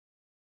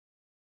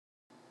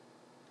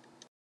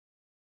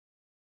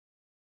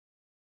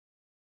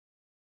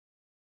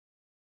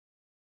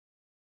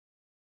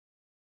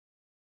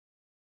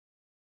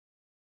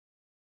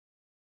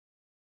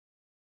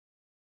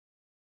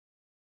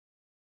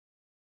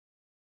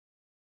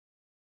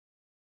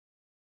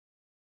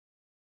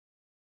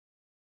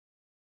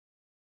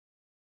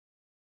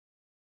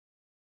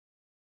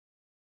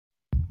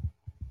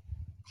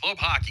Club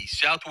Hockey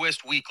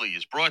Southwest Weekly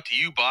is brought to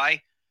you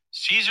by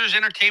Caesars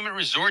Entertainment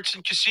Resorts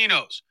and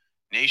Casinos.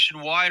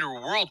 Nationwide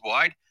or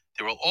worldwide,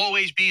 there will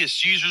always be a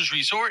Caesars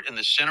Resort in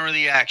the center of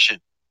the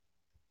action.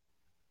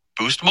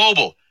 Boost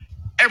Mobile,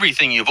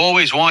 everything you've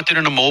always wanted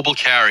in a mobile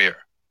carrier.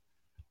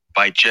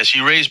 By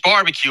Jesse Ray's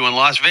Barbecue in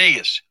Las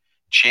Vegas,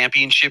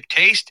 championship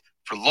taste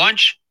for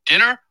lunch,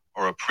 dinner,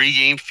 or a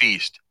pregame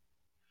feast.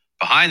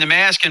 Behind the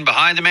Mask and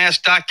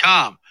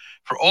BehindTheMask.com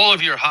for all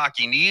of your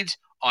hockey needs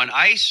on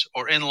ice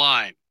or in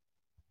line.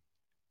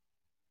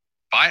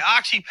 By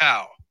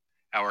OxyPow,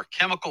 our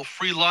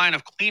chemical-free line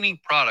of cleaning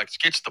products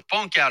gets the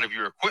funk out of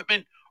your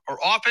equipment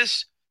or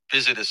office.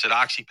 Visit us at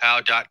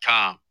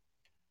oxypow.com.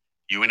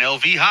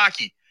 UNLV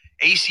Hockey,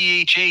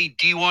 ACHA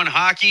D1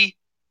 Hockey,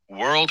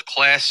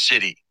 world-class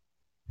city.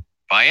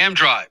 By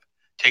M-Drive,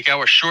 take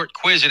our short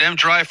quiz at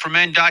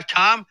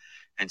mdriveformen.com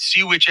and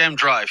see which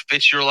M-Drive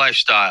fits your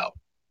lifestyle.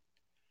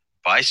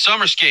 By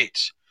Summer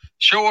Skates,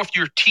 show off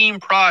your team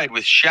pride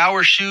with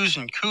shower shoes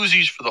and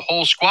koozies for the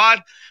whole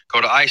squad. Go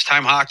to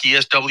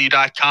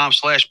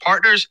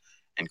IcetimeHockeySW.com/partners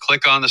and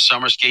click on the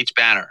Summer Skates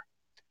banner.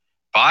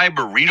 By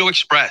Burrito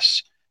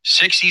Express,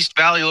 6 East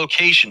Valley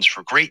locations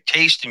for great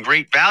taste and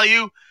great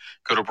value.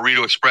 Go to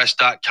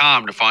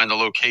burritoexpress.com to find the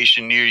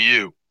location near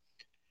you.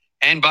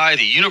 And by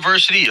the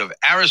University of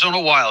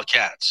Arizona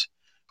Wildcats.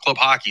 Club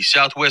Hockey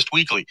Southwest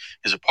Weekly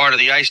is a part of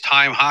the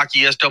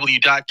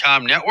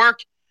IcetimeHockeySW.com network.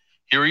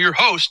 Here are your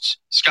hosts,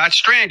 Scott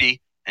Strandy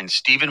and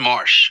Stephen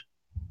Marsh.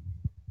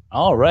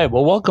 All right.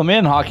 Well, welcome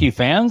in, hockey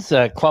fans,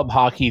 club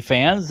hockey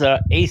fans,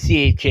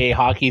 ACHA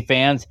hockey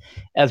fans,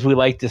 as we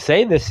like to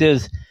say. This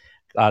is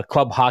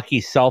Club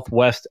Hockey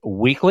Southwest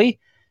Weekly.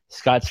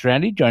 Scott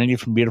Strandy joining you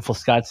from beautiful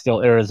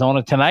Scottsdale,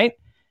 Arizona tonight.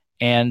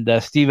 And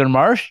Stephen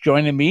Marsh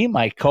joining me,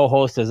 my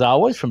co-host as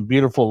always, from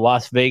beautiful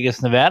Las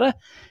Vegas, Nevada.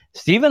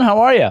 Stephen, how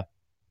are you?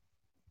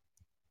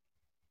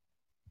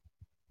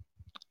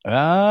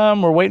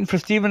 We're waiting for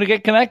Stephen to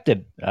get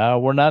connected.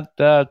 We're not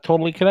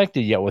totally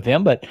connected yet with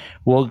him, but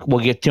we'll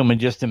get to him in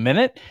just a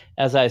minute.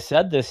 As I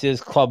said, this is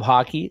Club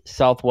Hockey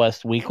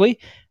Southwest Weekly.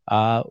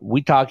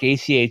 We talk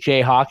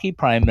ACHA hockey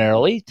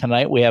primarily.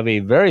 Tonight we have a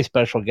very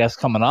special guest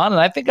coming on,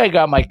 and I think I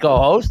got my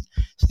co-host.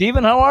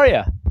 Stephen, how are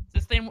you?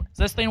 Is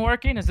this thing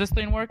working?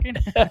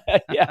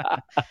 Yeah.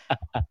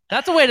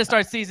 That's a way to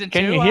start season 2.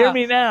 Can you hear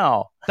me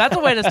now? That's a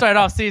way to start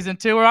off season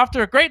 2. We're off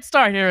to a great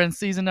start here in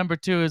season number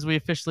 2 as we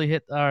officially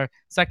hit our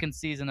second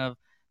season of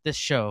this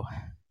show.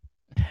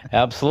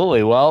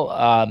 Absolutely. Well,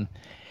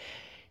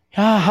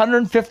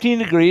 115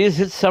 degrees.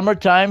 It's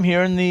summertime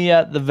here in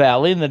the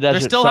valley in the desert.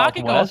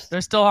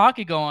 There's still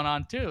hockey going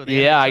on too.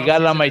 I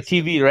got it on my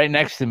TV right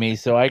next to me,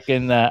 so I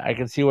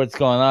can see what's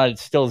going on.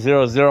 It's still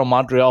 0-0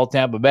 Montreal,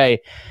 Tampa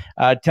Bay.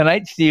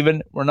 Tonight,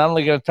 Stephen, we're not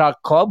only going to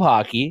talk club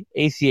hockey,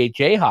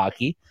 ACHA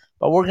hockey,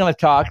 but we're going to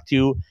talk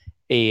to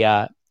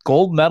a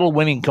gold medal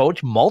winning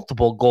coach,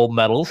 multiple gold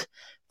medals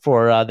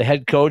for the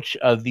head coach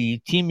of the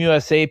Team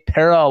USA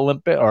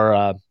Paralympic, or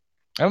I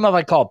don't know if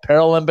I call it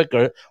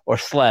Paralympic or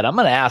sled. I'm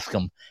going to ask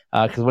him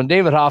because when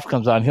David Hoff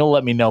comes on, he'll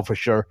let me know for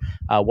sure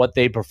what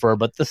they prefer.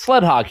 But the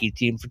sled hockey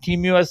team for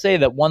Team USA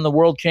that won the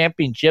World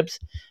Championships,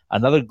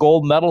 another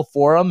gold medal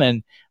for them.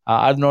 And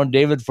I've known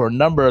David for a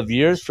number of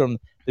years from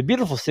the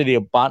beautiful city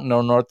of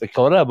Bottineau, North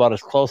Dakota, about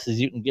as close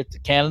as you can get to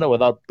Canada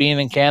without being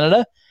in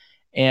Canada.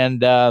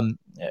 And,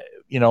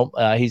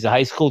 he's a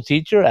high school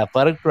teacher,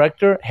 athletic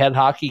director, head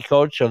hockey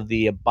coach of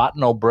the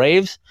Bottineau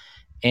Braves,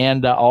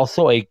 and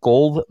also a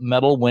gold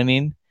medal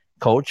winning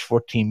coach for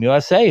Team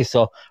USA.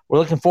 So we're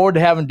looking forward to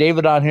having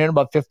David on here in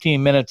about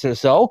 15 minutes or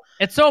so.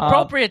 It's so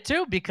appropriate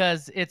too,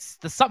 because it's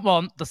the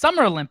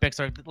Summer Olympics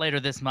are later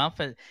this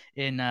month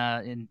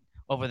in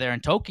over there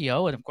in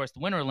Tokyo. And of course the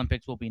Winter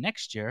Olympics will be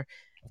next year.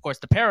 Of course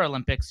the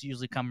Paralympics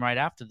usually come right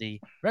after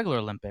the regular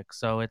Olympics.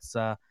 So it's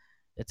a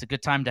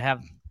good time to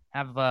have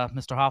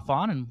Mr. Hoff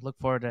on, and look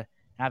forward to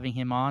having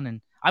him on.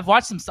 And I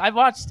watched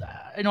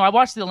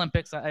the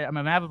Olympics. I'm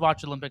an avid watcher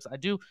of the Olympics. I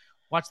do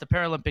watch the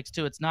Paralympics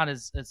too. It's not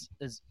as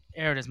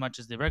aired as much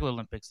as the regular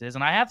Olympics is.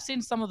 And I have seen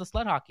some of the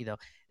sled hockey though.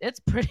 It's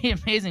pretty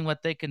amazing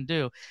what they can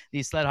do,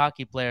 these sled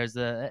hockey players.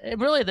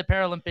 Really the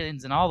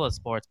Paralympians in all those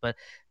sports, but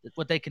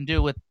what they can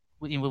do with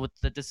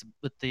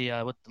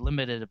the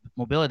limited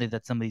mobility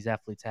that some of these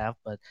athletes have.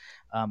 But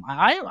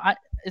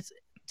it's,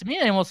 to me,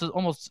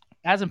 almost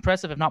as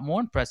impressive, if not more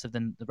impressive,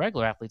 than the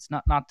regular athletes.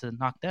 Not to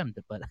knock them,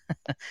 but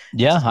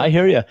yeah, I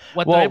hear you.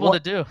 What they're able to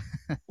do.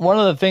 One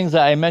of the things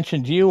that I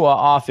mentioned to you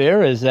off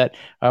air is that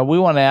we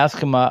want to ask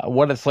him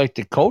what it's like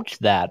to coach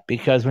that,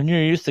 because when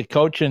you're used to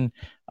coaching,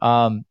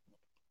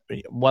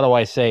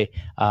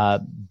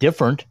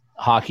 different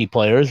hockey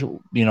players,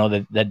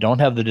 that don't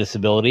have the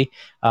disability.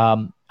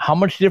 How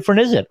much different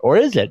is it, or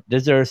is it?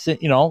 Is there,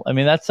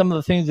 that's some of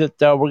the things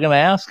that we're going to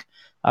ask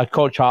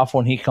Coach Hoff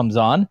when he comes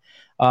on.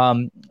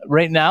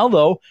 Right now,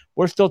 though,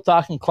 we're still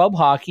talking club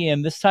hockey,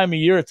 and this time of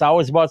year, it's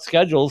always about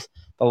schedules.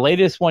 The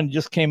latest one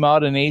just came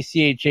out in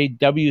ACHA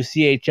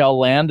WCHL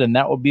land, and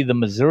that would be the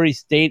Missouri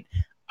State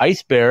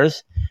Ice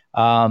Bears.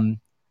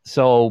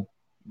 So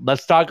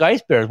let's talk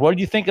Ice Bears. What did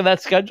you think of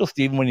that schedule,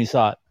 Stephen, when you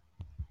saw it?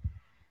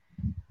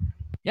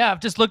 Yeah,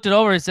 I've just looked it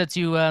over since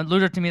you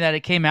alluded to me that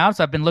it came out.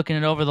 So I've been looking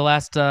it over the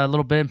last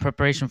little bit in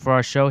preparation for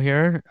our show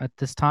here at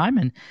this time,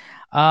 and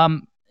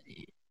um,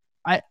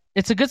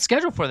 it's a good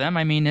schedule for them.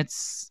 I mean,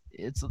 it's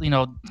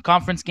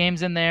conference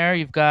games in there.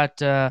 You've got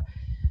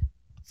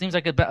seems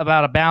like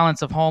about a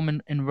balance of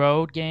home and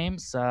road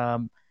games. They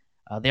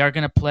are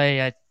going to play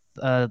at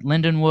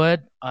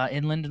Lindenwood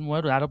in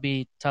Lindenwood. That'll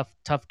be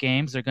tough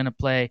games. They're going to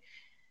play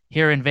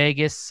here in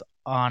Vegas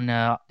on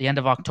the end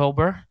of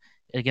October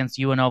against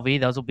UNLV.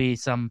 Those will be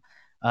some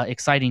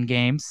exciting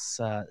games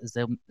as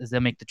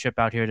they'll make the trip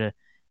out here to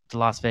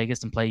Las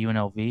Vegas and play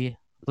UNLV. I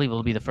believe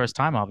it'll be the first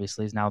time,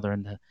 obviously, as now they're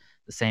in the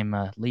same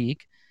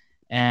league.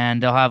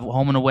 And they'll have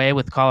home and away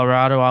with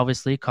Colorado,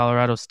 obviously,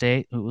 Colorado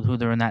State, who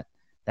they're in that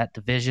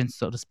division,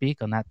 so to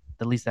speak, on that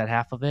at least that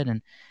half of it.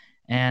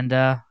 And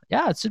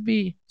yeah, it should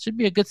be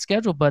a good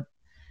schedule. So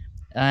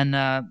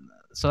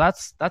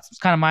that's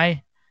kind of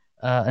my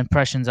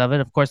impressions of it.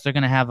 Of course, they're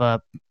going to have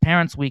a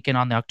Parents Weekend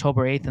on the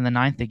October 8th and the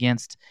 9th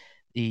against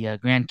the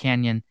Grand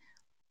Canyon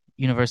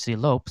University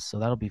Lopes, so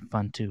that'll be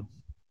fun too.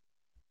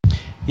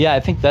 Yeah,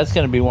 I think that's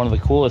going to be one of the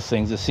coolest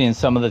things, is seeing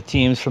some of the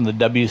teams from the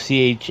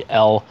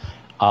WCHL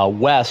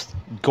West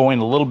going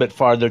a little bit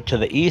farther to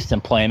the east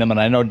and playing them. And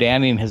I know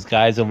Danny and his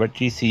guys over at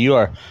GCU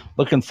are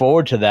looking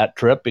forward to that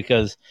trip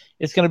because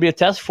it's going to be a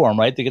test for them,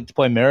 right? They get to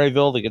play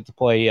Maryville, they get to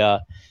play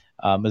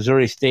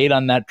Missouri State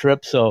on that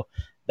trip. So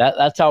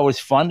that's always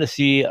fun to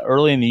see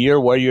early in the year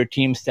where your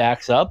team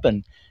stacks up.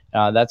 And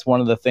that's one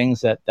of the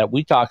things that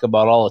we talk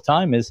about all the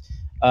time is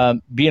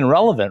being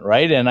relevant,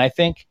 right? And I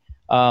think,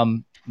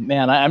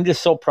 man, I'm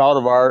just so proud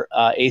of our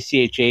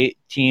ACHA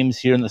teams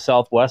here in the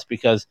Southwest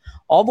because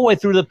all the way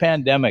through the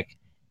pandemic,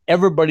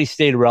 everybody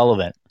stayed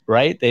relevant,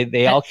 right?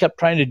 They all kept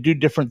trying to do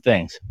different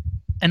things.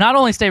 And not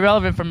only stay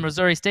relevant from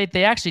Missouri State,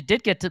 they actually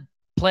did get to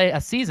play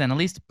a season. At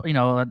least,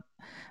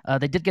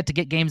 they did get to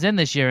get games in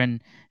this year and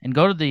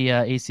go to the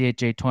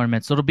ACHA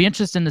tournament. So it'll be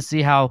interesting to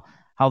see how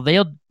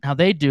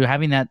they do,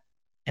 having that,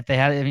 if they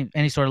had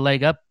any sort of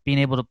leg up, being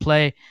able to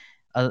play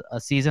a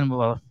season,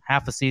 well,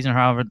 half a season,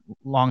 however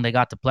long they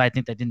got to play. I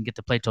think they didn't get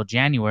to play till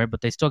January, but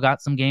they still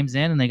got some games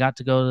in, and they got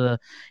to go to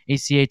the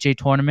ACHA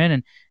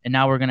tournament, and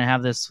now we're going to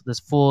have this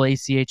full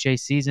ACHA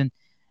season,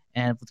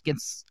 and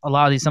against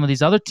some of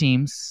these other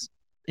teams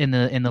in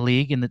the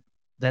league and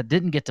that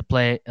didn't get to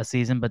play a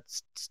season, but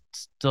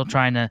still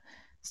trying to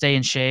stay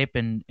in shape,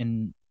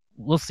 and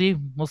we'll see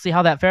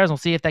how that fares. We'll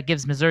see if that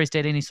gives Missouri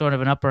State any sort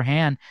of an upper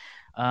hand,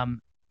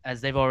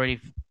 as they've already,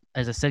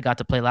 as I said, got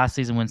to play last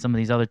season when some of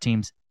these other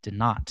teams did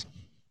not.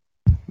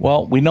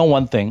 Well, we know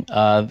one thing.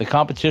 The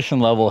competition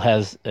level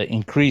has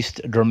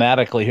increased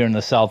dramatically here in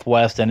the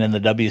Southwest and in the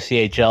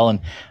WCHL.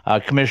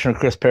 And Commissioner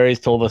Chris Perry's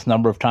told us a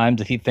number of times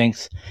that he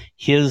thinks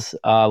his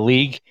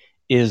league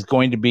is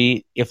going to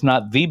be, if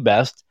not the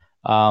best,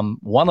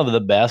 one of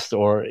the best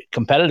or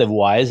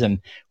competitive-wise.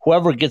 And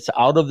whoever gets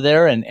out of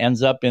there and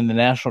ends up in the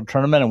national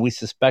tournament, and we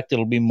suspect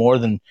it'll be more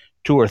than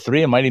 2 or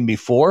 3, it might even be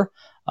 4,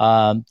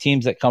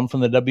 teams that come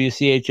from the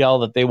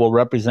WCHL, that they will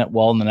represent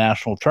well in the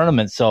national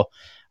tournament. So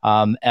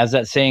as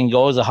that saying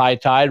goes, a high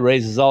tide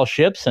raises all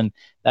ships, and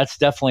that's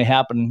definitely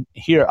happening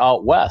here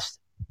out west.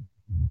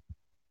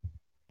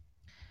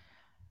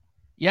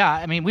 Yeah,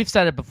 I mean, we've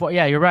said it before.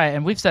 Yeah, you're right,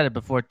 and we've said it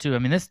before too. I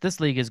mean, this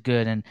league is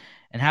good, and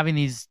having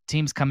these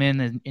teams come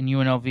in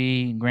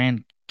UNLV,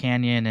 Grand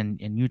Canyon,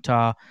 and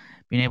Utah,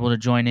 being able to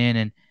join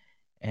in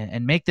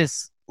and make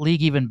this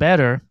league even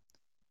better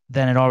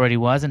than it already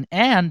was,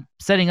 and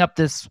setting up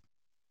this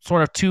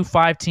sort of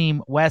 2-5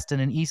 team West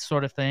and an East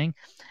sort of thing,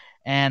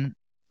 and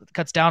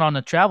cuts down on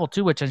the travel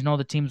too, which I know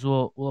the teams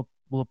will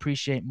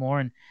appreciate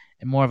more, and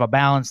more of a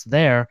balance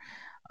there.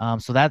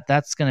 So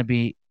that's going to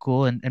be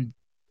cool, and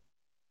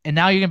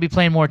now you're going to be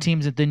playing more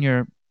teams than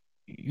you're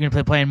going to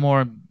be playing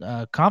more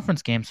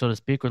conference games, so to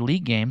speak, or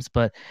league games,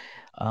 but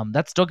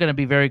that's still going to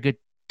be very good,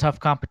 tough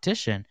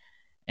competition.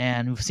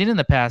 And we've seen in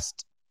the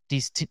past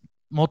these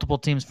multiple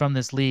teams from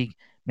this league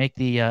make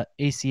the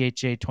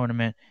ACHA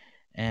tournament,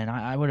 and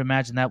I would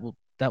imagine that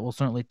will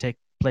certainly take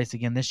place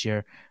again this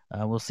year.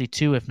 We'll see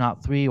 2, if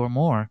not 3 or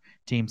more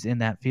teams in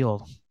that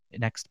field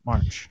next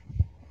March.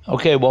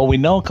 Okay, well, we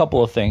know a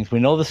couple of things. We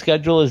know the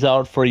schedule is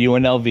out for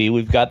UNLV.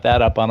 We've got that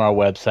up on our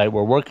website.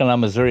 We're working on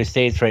Missouri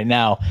State's right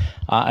now.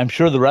 I'm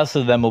sure the rest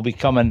of them will be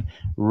coming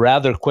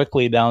rather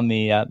quickly down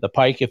the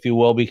pike, if you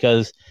will,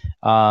 because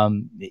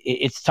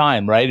it's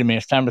time, right? I mean,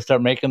 it's time to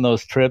start making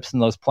those trips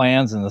and those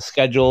plans and the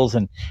schedules,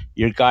 and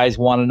your guys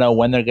want to know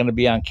when they're going to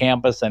be on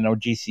campus. I know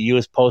GCU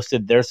has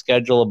posted their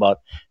schedule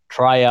about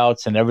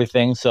tryouts and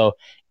everything, so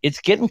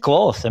it's getting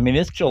close. I mean,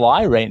 it's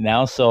July right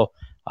now, so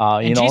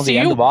GCU, the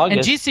end of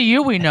August. And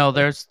GCU, we know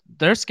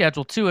their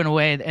schedule too, in a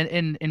way,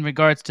 and in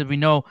regards to, we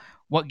know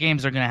what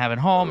games they're going to have at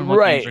home and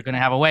what games they're going to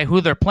have away,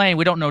 who they're playing.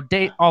 We don't know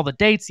all the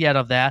dates yet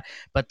of that,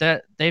 but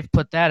they've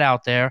put that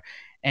out there.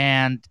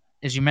 And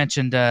as you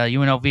mentioned,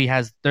 UNLV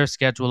has their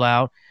schedule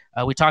out.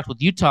 We talked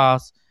with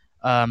Utah's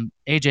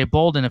AJ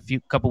Bolden a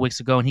couple weeks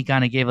ago, and he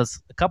kind of gave us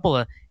a couple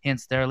of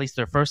hints there, at least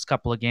their first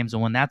couple of games,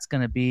 and when that's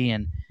going to be,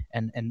 and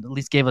at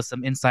least gave us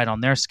some insight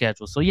on their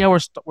schedule. So yeah,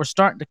 we're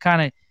starting to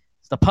kind of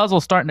the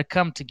puzzle's starting to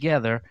come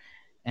together,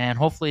 and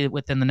hopefully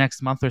within the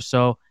next month or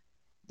so,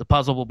 the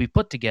puzzle will be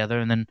put together,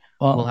 and then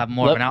we'll have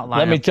more of an outline.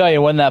 Let me tell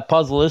you, when that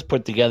puzzle is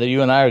put together,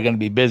 you and I are going to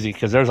be busy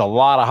because there's a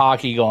lot of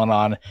hockey going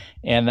on,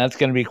 and that's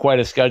going to be quite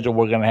a schedule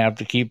we're going to have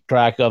to keep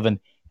track of and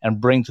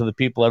bring to the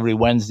people every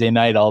Wednesday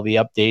night, all the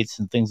updates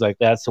and things like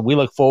that. So we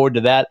look forward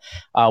to that.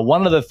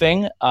 One other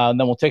thing, and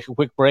then we'll take a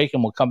quick break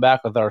and we'll come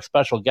back with our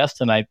special guest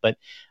tonight. But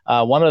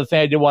one other thing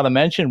I did want to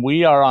mention,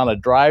 we are on a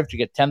drive to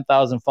get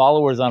 10,000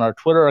 followers on our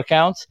Twitter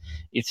accounts.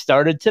 It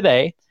started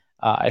today.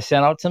 I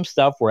sent out some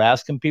stuff. We're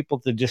asking people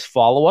to just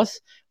follow us.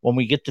 When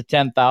we get to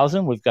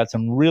 10,000, we've got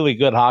some really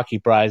good hockey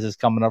prizes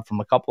coming up from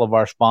a couple of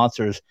our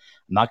sponsors.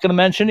 I'm not going to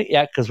mention it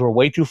yet because we're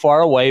way too far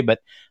away,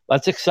 but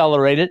let's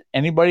accelerate it.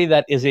 Anybody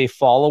that is a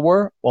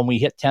follower, when we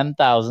hit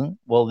 10,000,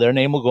 well, their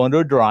name will go into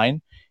a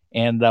drawing,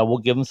 and we'll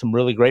give them some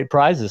really great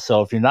prizes.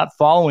 So if you're not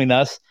following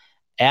us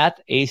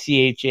at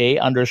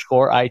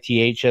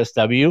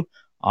ACHA_ITHSW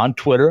on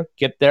Twitter,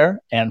 get there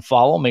and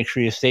follow. Make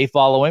sure you stay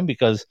following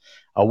because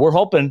we're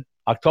hoping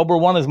October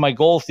 1 is my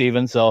goal,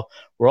 Steven. So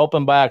we're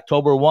hoping by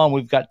October 1,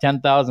 we've got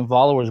 10,000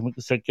 followers and we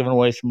can start giving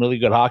away some really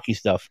good hockey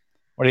stuff.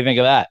 What do you think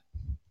of that?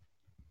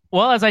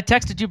 Well, as I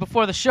texted you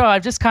before the show,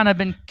 I've just kind of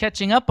been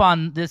catching up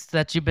on this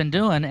that you've been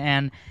doing,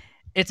 and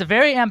it's a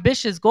very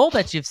ambitious goal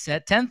that you've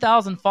set.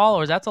 10,000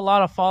 followers. That's a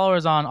lot of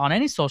followers on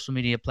any social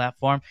media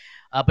platform.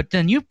 But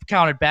then you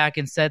counted back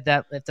and said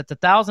that it's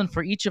 1,000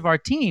 for each of our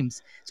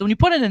teams. So when you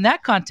put it in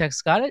that context,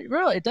 Scott,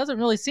 it doesn't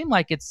really seem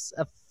like it's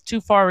too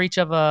far reach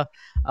of a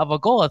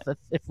goal.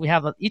 If we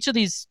have each of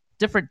these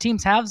different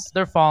teams has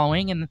their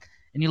following, and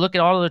you look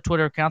at all of their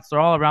Twitter accounts, they're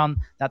all around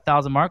that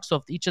 1,000 mark. So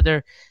if each of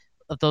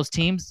those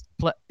teams,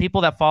 people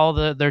that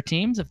follow their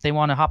teams, if they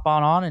want to hop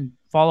on and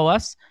follow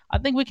us, I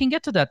think we can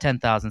get to that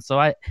 10,000. So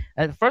at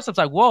first I was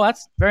like, whoa,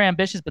 that's very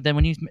ambitious. But then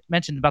when you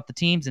mentioned about the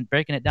teams and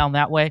breaking it down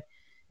that way,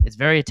 it's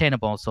very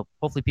attainable. So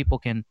hopefully people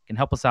can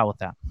help us out with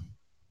that.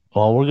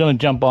 Well, we're going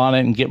to jump on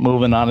it and get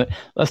moving on it.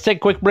 Let's take a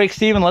quick break,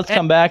 Steven. Let's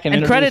come back and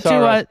introduce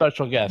our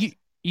special guest.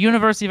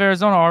 University of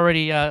Arizona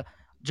already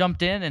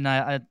jumped in, and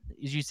as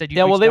you said,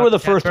 well, they were the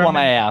first one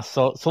I asked,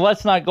 so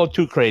let's not go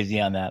too crazy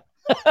on that.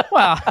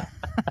 Well,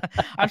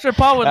 I'm sure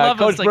Paul would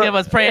love us to give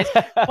us praise.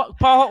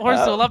 Paul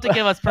Horst would love to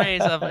give us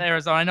praise of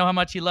Arizona. I know how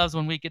much he loves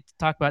when we get to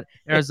talk about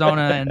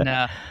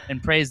Arizona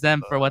and praise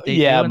them for what they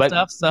do and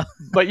stuff. So,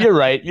 but you're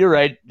right.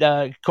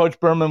 Coach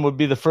Berman would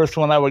be the first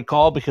one I would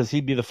call because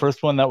he'd be the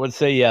first one that would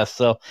say yes.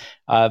 So,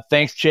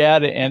 thanks,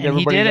 Chad, and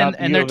everybody down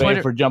at U of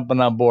A for jumping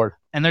on board.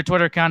 And their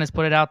Twitter account has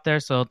put it out there,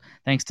 so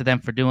thanks to them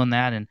for doing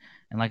that. And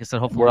like I said,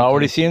 hopefully we're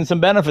already seeing some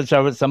benefits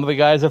of it. Some of the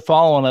guys are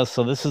following us,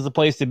 so this is the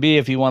place to be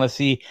if you want to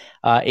see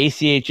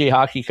ACHA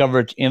hockey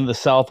coverage in the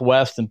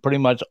Southwest and pretty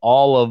much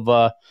all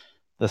of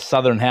the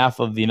southern half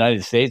of the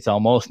United States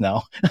almost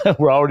now.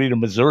 We're already to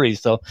Missouri.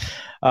 So,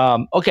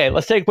 okay,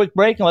 let's take a quick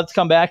break, and let's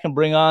come back and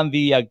bring on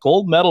the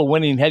gold medal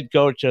winning head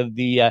coach of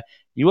the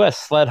U.S.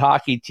 sled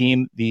hockey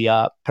team,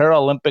 the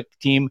Paralympic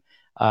team,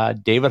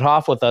 David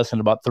Hoff, with us in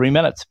about 3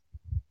 minutes.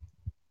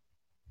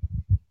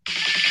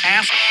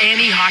 Ask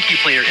any hockey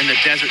player in the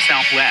desert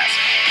Southwest,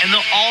 and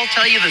they'll all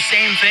tell you the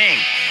same thing.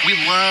 We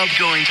love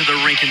going to the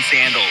rink in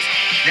sandals.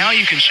 Now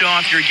you can show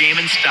off your game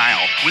in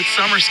style with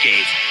summer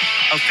skates.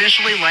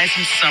 Officially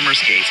licensed summer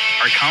skates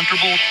are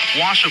comfortable,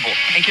 washable,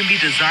 and can be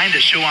designed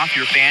to show off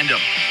your fandom.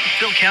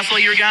 Phil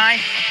Kessel your guy?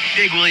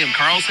 Big William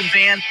Karlsson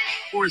fan?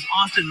 Or is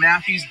Austin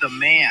Matthews the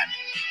man?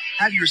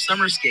 Have your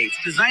summer skates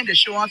designed to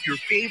show off your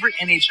favorite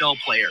NHL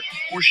player,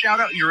 or shout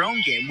out your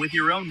own game with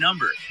your own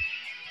number.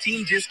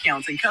 Team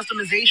discounts and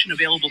customization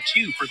available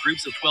too for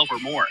groups of 12 or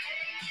more.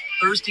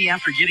 Thirsty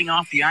after getting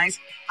off the ice?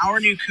 Our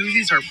new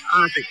koozies are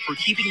perfect for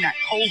keeping that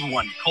cold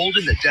one cold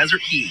in the desert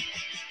heat.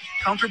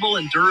 Comfortable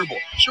and durable,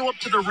 show up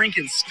to the rink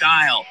in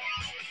style.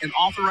 An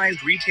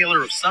authorized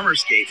retailer of summer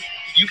skates,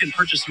 you can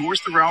purchase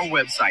yours through our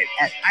website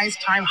at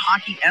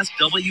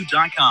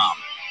IcetimeHockeySW.com.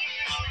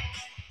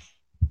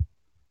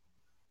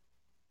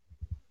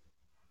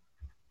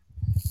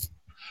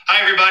 Hi,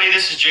 everybody.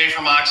 This is Jay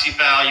from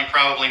OxyPal. You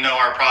probably know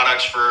our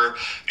products for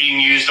being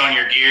used on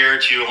your gear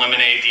to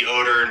eliminate the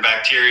odor and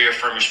bacteria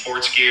from your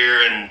sports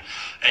gear and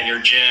your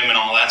gym and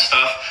all that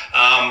stuff.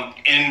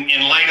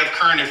 In light of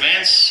current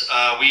events,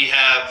 we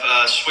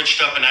have switched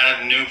up and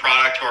added a new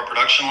product to our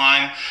production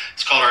line.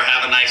 It's called our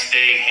Have a Nice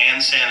Day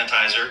hand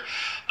sanitizer.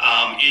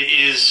 It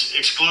is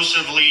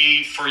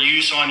exclusively for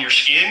use on your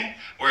skin,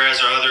 whereas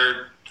our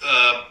other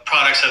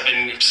products have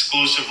been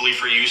exclusively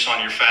for use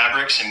on your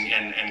fabrics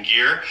and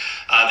gear.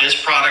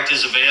 This product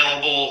is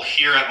available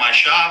here at my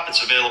shop.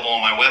 It's available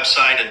on my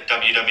website at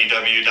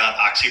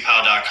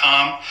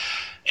www.oxypal.com,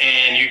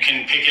 and you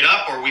can pick it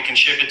up or we can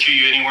ship it to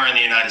you anywhere in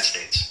the United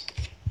States.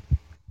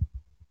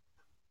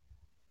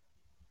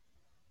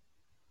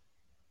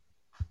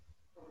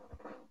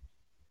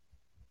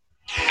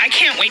 I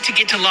can't wait to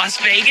get to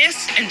Las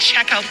Vegas and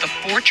check out the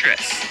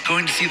Fortress.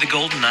 Going to see the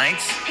Golden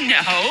Knights?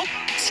 No,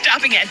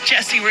 stopping at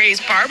Jesse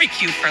Ray's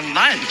barbecue for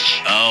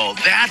lunch. Oh,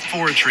 that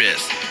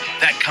Fortress.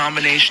 That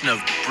combination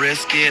of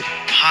brisket,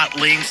 hot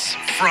links,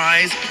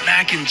 fries,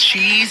 mac and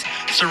cheese,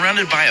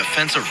 surrounded by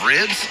offensive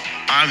ribs?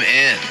 I'm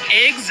in.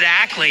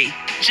 Exactly.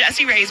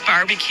 Jesse Ray's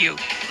Barbecue,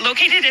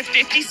 located at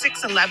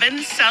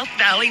 5611 South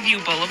Valley View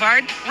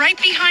Boulevard,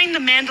 right behind the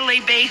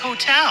Mandalay Bay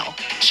Hotel.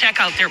 Check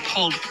out their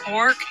pulled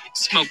pork,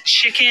 smoked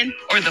chicken,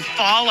 or the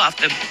fall off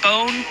the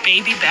bone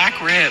baby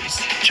back ribs.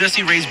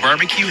 Jesse Ray's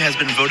Barbecue has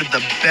been voted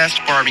the best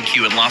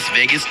barbecue in Las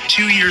Vegas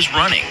 2 years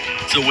running.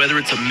 So whether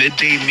it's a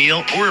midday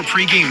meal or a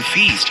pregame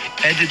feast,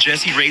 head to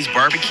Jesse Ray's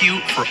Barbecue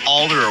for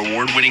all their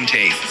award-winning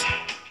tastes.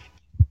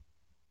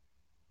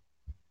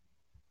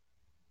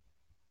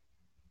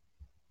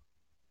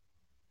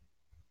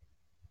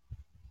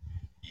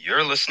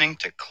 You're listening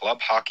to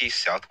Club Hockey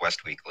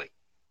Southwest Weekly.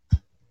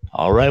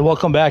 All right,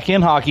 welcome back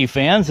in, hockey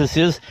fans. This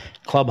is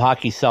Club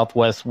Hockey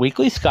Southwest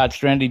Weekly. Scott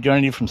Strandy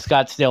joining you from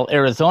Scottsdale,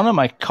 Arizona.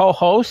 My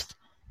co-host,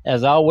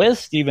 as always,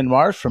 Stephen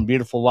Marsh from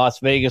beautiful Las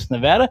Vegas,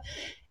 Nevada.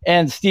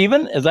 And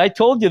Stephen, as I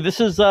told you, this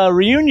is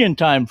reunion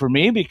time for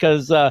me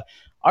because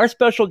our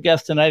special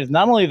guest tonight is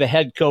not only the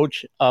head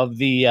coach of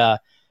the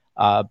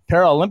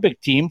Paralympic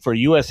team for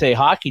USA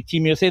Hockey,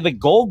 Team USA, the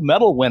gold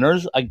medal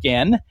winners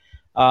again,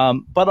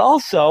 but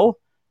also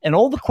an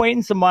old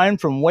acquaintance of mine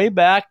from way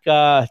back,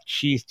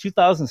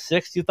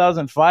 2006,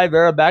 2005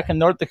 era back in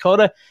North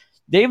Dakota,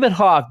 David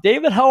Hoff.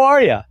 David, how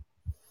are you?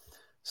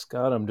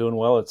 Scott, I'm doing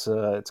well. It's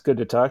good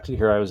to talk to you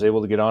here. I was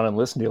able to get on and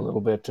listen to you a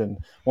little bit, and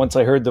once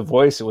I heard the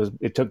voice,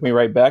 it took me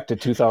right back to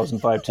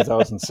 2005,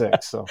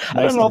 2006. So nice.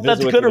 I don't know if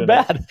that's good or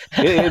bad.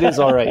 It is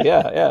all right.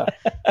 Yeah.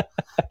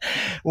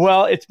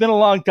 Well, it's been a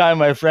long time,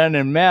 my friend,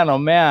 and man, oh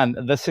man,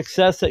 the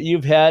success that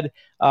you've had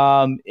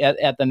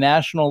at the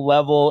national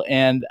level,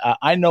 and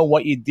I know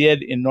what you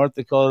did in North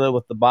Dakota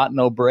with the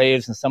Bottineau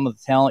Braves and some of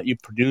the talent you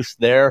produced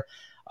there.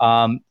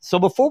 So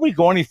before we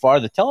go any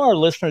farther, tell our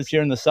listeners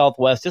here in the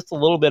Southwest just a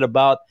little bit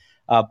about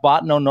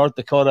Bottineau, North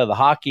Dakota, the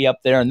hockey up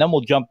there, and then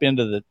we'll jump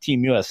into the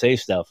Team USA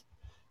stuff.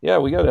 Yeah,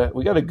 we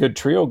got a good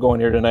trio going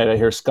here tonight. I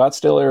hear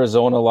Scottsdale,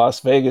 Arizona, Las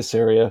Vegas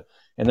area,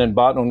 and then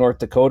Bottineau, North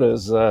Dakota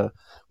is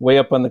way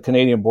up on the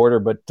Canadian border.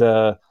 But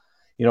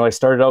I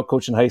started out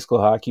coaching high school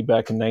hockey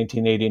back in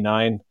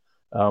 1989.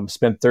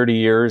 Spent 30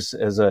 years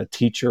as a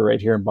teacher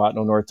right here in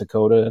Bottineau, North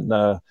Dakota,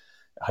 and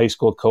high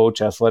school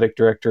coach, athletic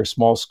director,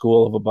 small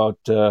school of about,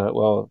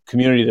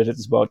 community that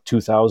is about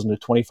 2,000 to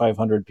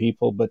 2,500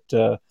 people, but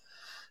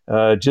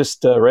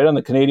just right on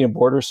the Canadian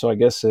border. So I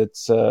guess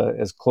it's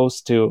as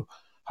close to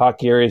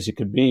hockey area as you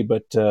could be,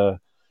 but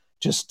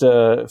just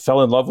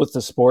fell in love with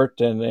the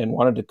sport and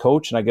wanted to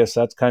coach. And I guess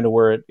that's kind of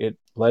where it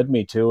led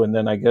me to. And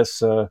then I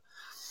guess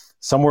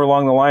somewhere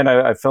along the line,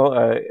 I felt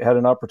I had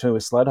an opportunity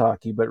with sled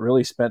hockey, but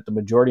really spent the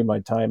majority of my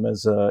time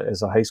as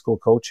a high school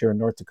coach here in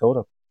North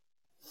Dakota.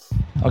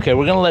 Okay,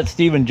 we're going to let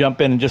Stephen jump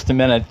in just a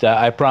minute,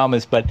 I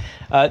promise. But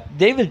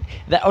David,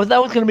 that was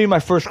going to be my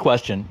first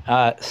question.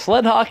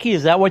 Sled hockey,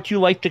 is that what you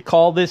like to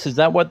call this? Is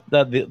that what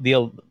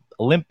the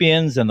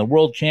Olympians and the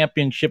World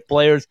Championship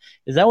players,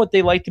 is that what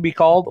they like to be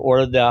called,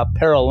 or the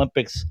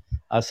Paralympics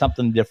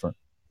something different?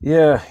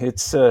 Yeah,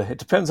 it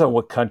depends on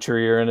what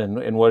country you're in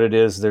and what it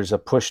is. There's a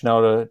push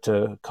now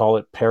to call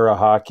it para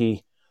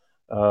hockey.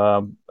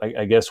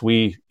 I guess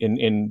we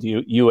in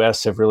the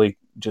U.S. have really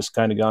just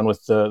kind of gone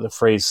with the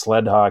phrase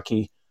sled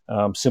hockey,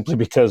 simply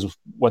because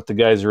what the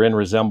guys are in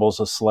resembles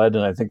a sled,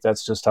 and I think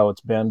that's just how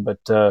it's been.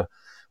 But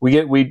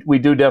we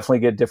do definitely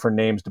get different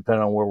names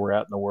depending on where we're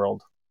at in the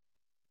world.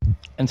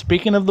 And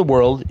speaking of the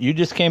world, you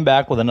just came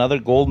back with another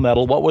gold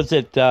medal. What was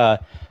it?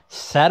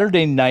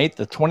 Saturday night,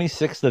 the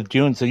 26th of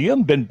June. So you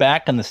haven't been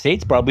back in the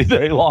States probably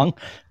very long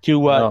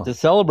to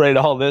celebrate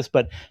all this.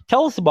 But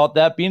tell us about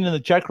that, being in the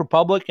Czech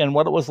Republic, and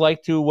what it was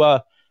like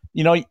to,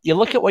 you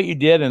look at what you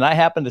did, and I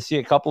happened to see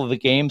a couple of the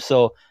games,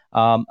 so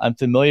I'm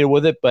familiar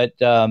with it. But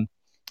 1-2-3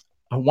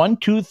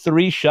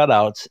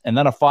 shutouts, and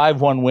then a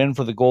 5-1 win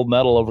for the gold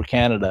medal over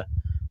Canada.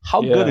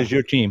 How good is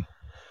your team?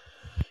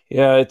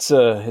 Yeah, it's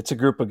a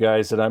group of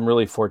guys that I'm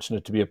really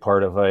fortunate to be a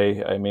part of.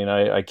 I mean,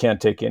 I can't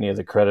take any of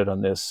the credit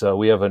on this.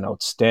 We have an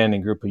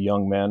outstanding group of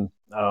young men,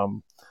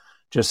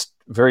 just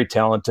very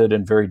talented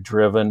and very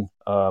driven,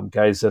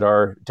 guys that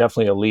are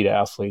definitely elite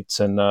athletes.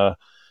 And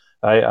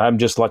I'm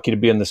just lucky to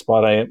be in the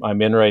spot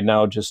I'm in right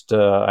now.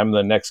 I'm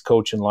the next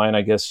coach in line,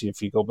 I guess.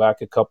 If you go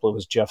back a couple, it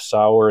was Jeff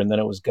Sauer, and then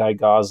it was Guy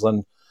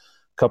Goslin.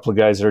 Couple of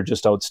guys that are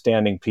just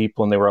outstanding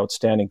people, and they were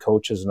outstanding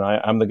coaches, and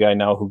I'm the guy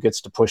now who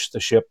gets to push the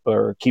ship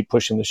or keep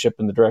pushing the ship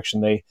in the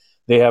direction they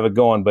have it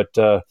going. But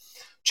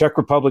Czech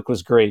Republic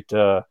was great.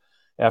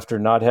 After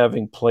not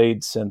having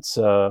played since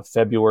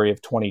February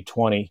of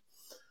 2020,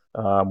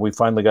 we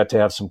finally got to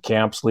have some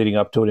camps leading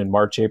up to it in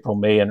March, April,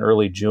 May, and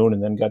early June,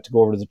 and then got to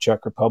go over to the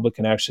Czech Republic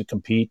and actually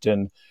compete,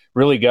 and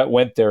really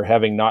went there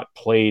having not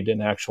played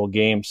an actual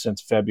game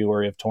since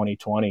February of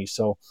 2020.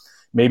 So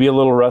maybe a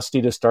little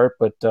rusty to start,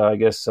 but I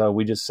guess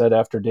we just said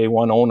after day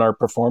one, own our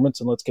performance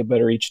and let's get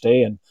better each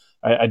day. And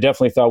I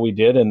definitely thought we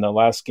did, and the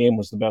last game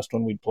was the best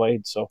one we'd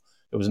played. So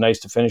it was nice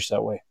to finish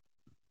that way.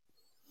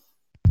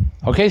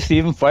 Okay,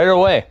 Stephen, fire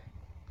away.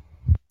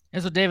 Yeah,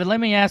 so David, let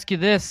me ask you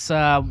this: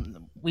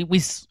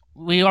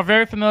 we are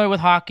very familiar with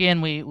hockey,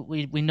 and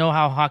we know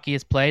how hockey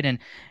is played, and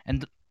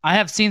I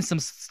have seen some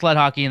sled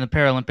hockey in the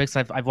Paralympics.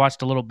 I've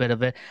watched a little bit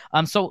of it.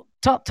 So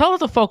tell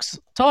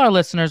our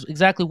listeners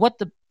exactly what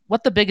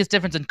the biggest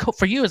difference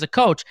for you as a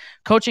coach,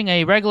 coaching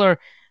a regular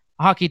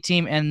hockey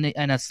team and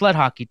a sled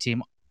hockey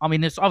team. I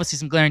mean, there's obviously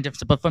some glaring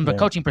differences, but from the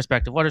coaching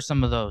perspective, what are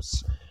some of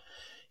those?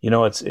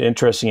 It's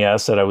interesting you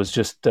asked that. I was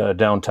just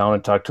downtown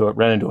and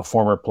ran into a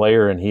former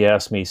player, and he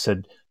asked me, he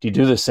said, do you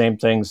do the same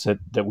things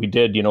that we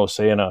did,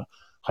 say in a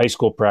high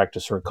school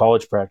practice or a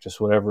college practice,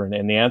 whatever?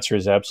 And the answer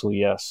is absolutely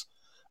yes.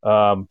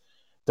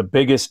 The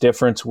biggest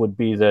difference would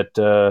be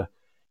that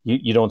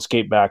you don't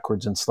skate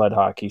backwards in sled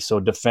hockey. So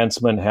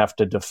defensemen have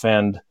to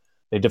defend.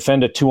 They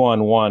defend a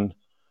 2-on-1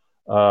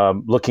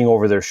 looking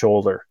over their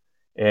shoulder.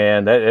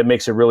 And it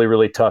makes it really,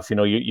 really tough.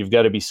 You've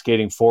got to be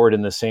skating forward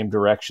in the same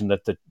direction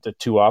that the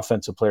two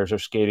offensive players are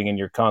skating, and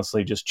you're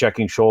constantly just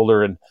checking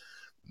shoulder, and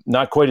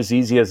not quite as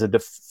easy as a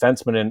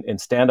defenseman in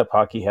stand-up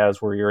hockey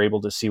has, where you're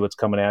able to see what's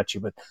coming at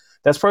you. But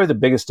that's probably the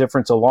biggest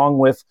difference, along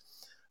with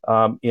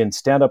in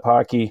stand-up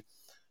hockey.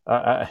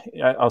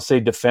 I'll say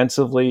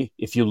defensively,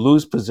 if you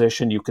lose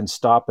position, you can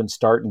stop and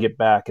start and get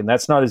back. And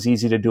that's not as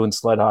easy to do in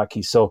sled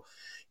hockey. So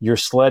your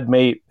sled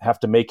may have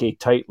to make a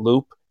tight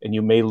loop, and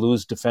you may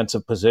lose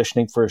defensive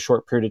positioning for a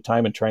short period of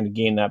time, and trying to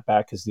gain that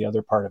back is the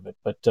other part of it.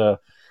 But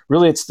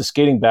really, it's the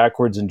skating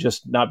backwards and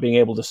just not being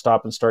able to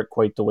stop and start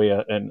quite the way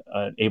an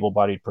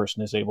able-bodied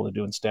person is able to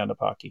do in stand-up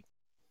hockey.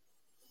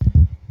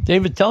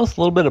 David, tell us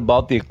a little bit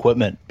about the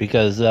equipment,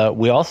 because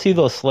we all see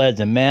those sleds,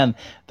 and man,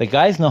 the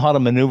guys know how to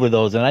maneuver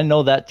those. And I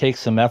know that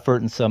takes some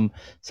effort and some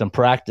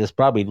practice,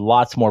 probably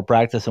lots more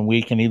practice than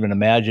we can even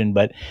imagine.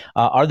 But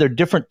are there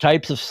different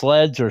types of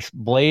sleds or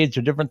blades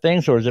or different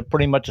things, or is it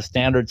pretty much a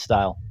standard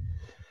style?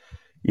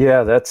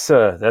 Yeah, that's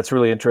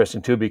really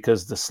interesting too,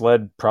 because the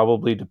sled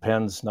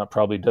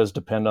does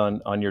depend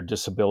on your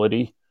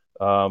disability.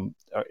 Are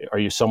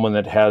you someone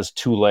that has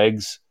two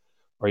legs?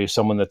 Are you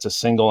someone that's a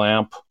single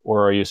amp,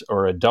 or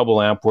a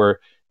double amp, where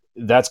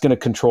that's going to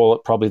control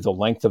probably the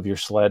length of your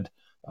sled?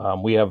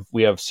 We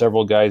have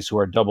several guys who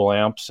are double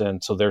amps,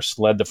 and so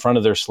the front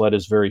of their sled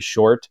is very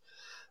short.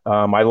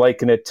 I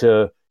liken it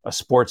to a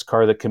sports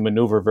car that can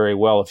maneuver very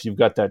well. If you've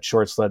got that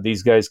short sled,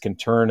 these guys can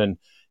turn and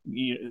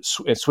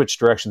switch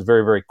directions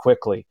very, very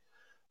quickly.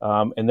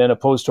 And then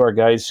opposed to our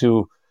guys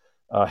who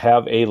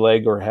have a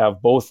leg or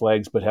have both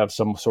legs, but have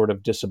some sort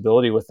of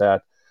disability with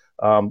that.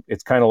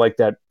 It's kind of like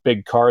that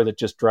big car that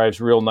just drives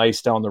real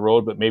nice down the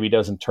road, but maybe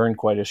doesn't turn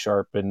quite as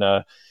sharp. And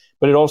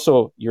but it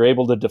also, you're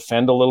able to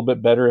defend a little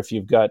bit better if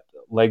you've got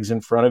legs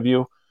in front of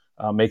you.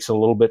 Makes it a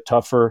little bit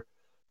tougher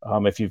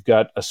if you've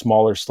got a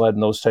smaller sled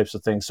and those types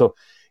of things. So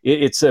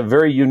it's a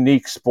very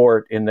unique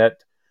sport in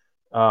that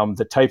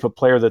the type of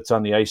player that's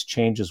on the ice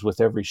changes with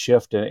every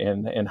shift,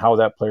 and how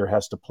that player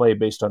has to play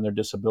based on their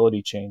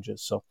disability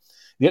changes. So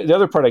the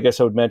other part I guess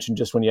I would mention,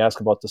 just when you ask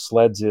about the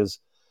sleds, is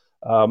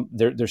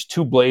there's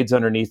two blades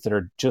underneath that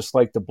are just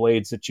like the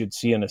blades that you'd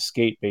see in a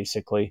skate,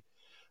 basically.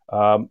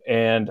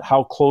 And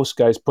how close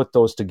guys put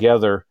those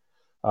together,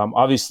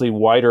 obviously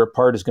wider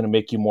apart is going to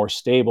make you more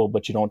stable,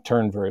 but you don't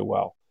turn very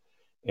well.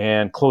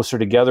 And closer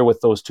together with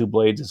those two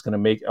blades is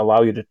going to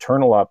allow you to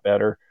turn a lot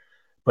better,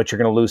 but you're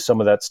going to lose some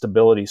of that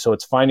stability. So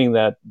it's finding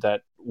that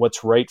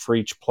what's right for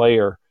each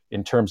player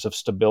in terms of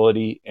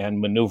stability and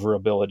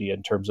maneuverability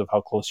in terms of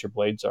how close your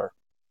blades are.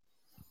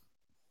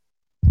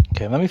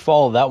 Okay, let me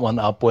follow that one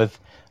up with,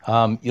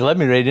 you led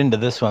me right into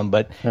this one,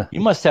 but you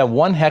must have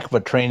one heck of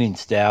a training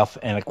staff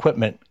and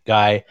equipment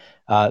guy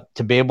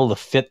to be able to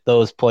fit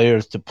those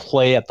players to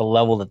play at the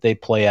level that they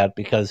play at,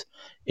 because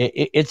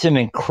it's an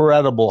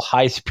incredible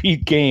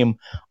high-speed game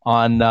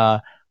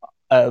on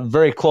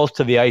very close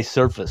to the ice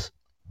surface.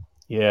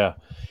 Yeah.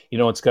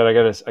 Scott, I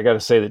gotta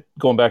say that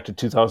going back to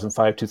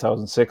 2005,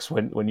 2006,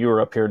 when you were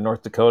up here in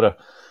North Dakota,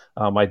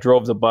 I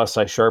drove the bus,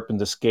 I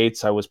sharpened the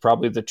skates. I was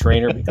probably the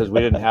trainer because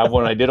we didn't have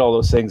one. I did all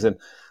those things. And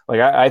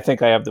I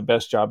think I have the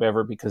best job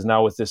ever, because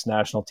now with this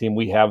national team,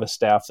 we have a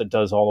staff that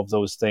does all of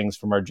those things,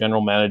 from our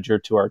general manager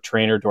to our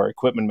trainer to our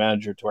equipment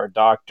manager to our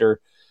doctor.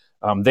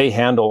 They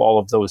handle all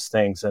of those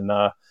things. And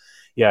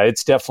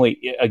it's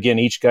definitely, again,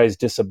 each guy's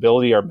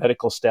disability, our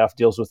medical staff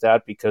deals with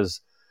that,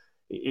 because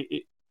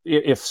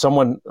if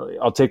someone,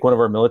 I'll take one of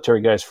our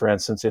military guys, for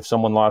instance, if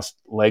someone lost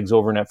legs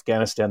over in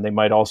Afghanistan, they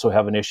might also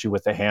have an issue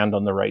with the hand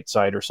on the right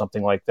side or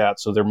something like that.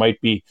 So there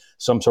might be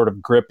some sort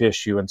of grip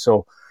issue. And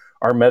so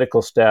our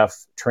medical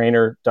staff,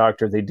 trainer,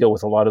 doctor, they deal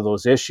with a lot of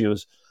those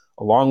issues,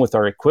 along with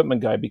our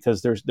equipment guy,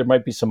 because there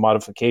might be some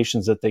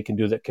modifications that they can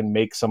do that can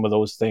make some of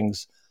those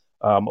things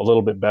a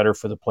little bit better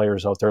for the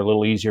players out there, a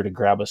little easier to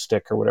grab a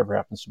stick or whatever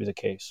happens to be the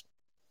case.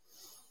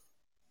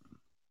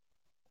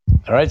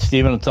 All right,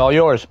 Stephen, it's all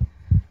yours.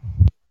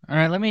 All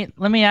right, let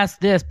me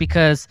ask this,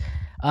 because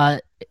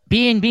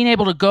being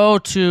able to go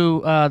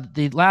to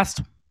the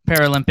last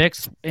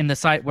Paralympics in the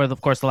site where,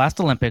 of course, the last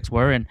Olympics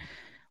were, and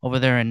over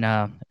there in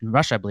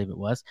Russia, I believe it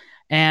was.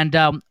 And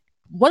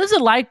what is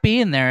it like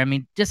being there? I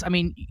mean,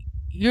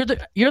 you're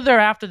there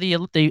after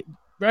the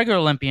regular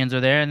Olympians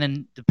are there, and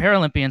then the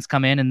Paralympians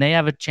come in and they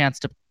have a chance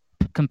to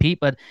compete,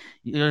 but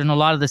you're in a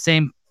lot of the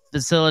same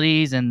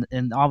facilities and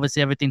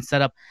obviously everything's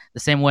set up the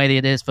same way that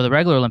it is for the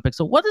regular Olympics.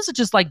 So what is it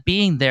just like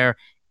being there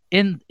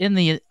in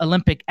the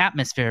Olympic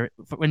atmosphere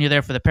when you're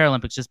there for the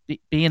Paralympics, just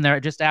being there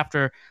just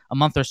after a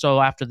month or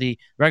so after the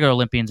regular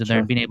Olympians are there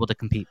and being able to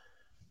compete?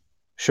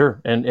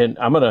 Sure. And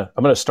I'm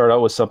gonna start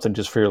out with something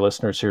just for your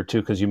listeners here too,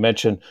 because you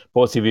mentioned,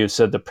 both of you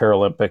said the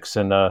Paralympics,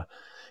 and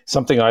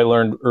something I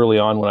learned early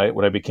on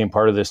when I became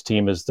part of this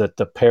team is that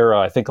the para,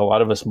 I think a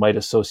lot of us might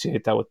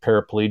associate that with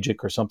paraplegic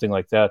or something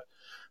like that.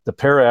 The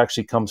para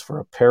actually comes for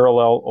a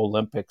parallel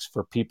Olympics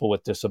for people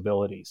with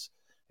disabilities.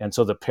 And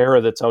so the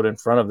para that's out in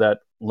front of that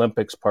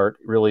Olympics part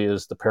really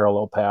is the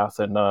parallel path.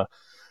 And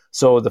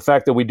so the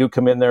fact that we do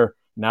come in there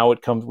now,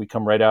 we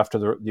come right after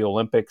the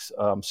Olympics,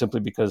 simply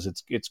because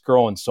it's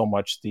growing so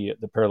much, the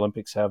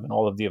Paralympics have, and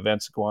all of the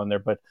events that go on there.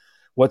 But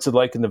what's it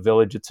like in the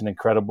village? It's an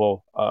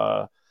incredible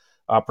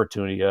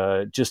opportunity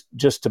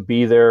just to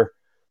be there.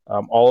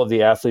 All of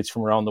the athletes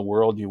from around the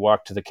world, you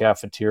walk to the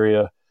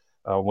cafeteria,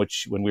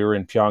 which when we were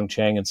in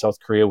Pyeongchang in South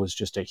Korea was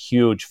just a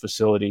huge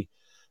facility.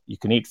 You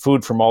can eat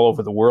food from all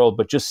over the world,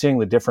 but just seeing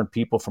the different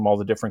people from all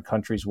the different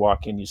countries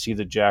walk in, you see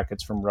the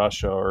jackets from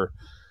Russia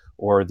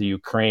or the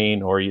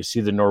Ukraine, or you see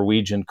the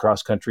Norwegian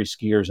cross-country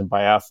skiers and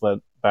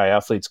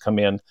biathletes come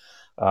in.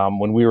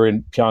 When we were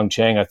in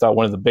Pyeongchang, I thought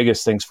one of the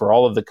biggest things for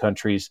all of the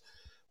countries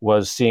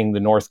was seeing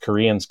the North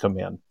Koreans come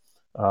in.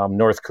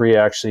 North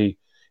Korea actually,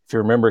 if you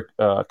remember,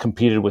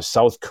 competed with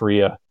South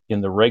Korea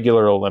in the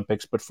regular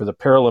Olympics, but for the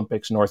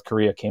Paralympics, North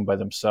Korea came by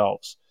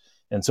themselves.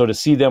 And so to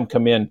see them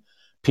come in,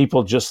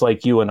 people just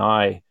like you and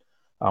I,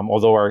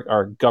 although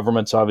our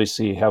governments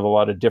obviously have a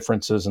lot of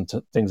differences and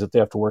things that they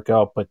have to work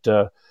out,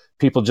 but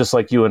people just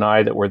like you and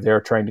I that were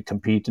there trying to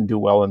compete and do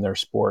well in their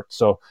sport.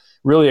 So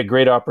really a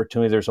great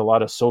opportunity. There's a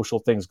lot of social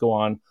things go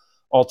on.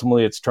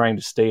 Ultimately, it's trying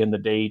to stay in the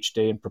day each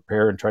day and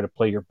prepare and try to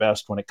play your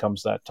best when it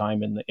comes that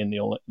time in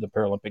the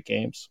Paralympic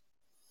Games.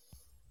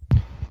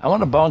 I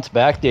want to bounce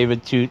back,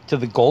 David, to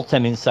the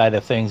goaltending side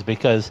of things,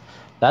 because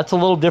that's a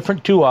little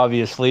different too,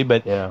 obviously.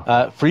 But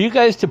for you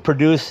guys to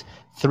produce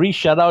 3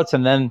 shutouts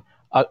and then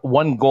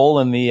 1 goal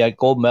in the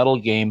gold medal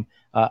game,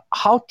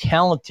 how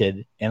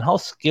talented and how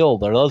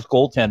skilled are those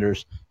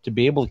goaltenders to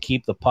be able to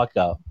keep the puck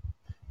out?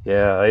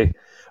 Yeah,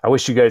 I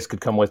wish you guys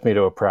could come with me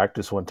to a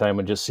practice one time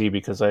and just see,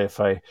 because if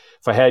I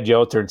had you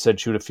out there and said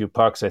shoot a few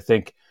pucks, I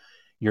think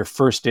your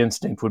first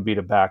instinct would be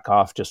to back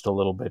off just a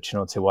little bit,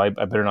 and say, well,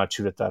 I better not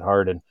shoot it that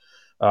hard. And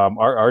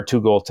our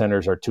 2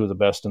 goaltenders are 2 of the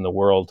best in the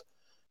world,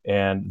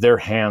 and their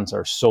hands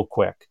are so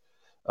quick.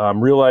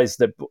 Realize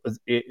that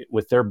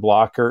with their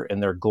blocker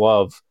and their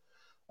glove,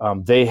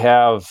 they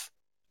have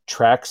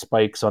track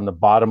spikes on the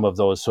bottom of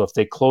those. So if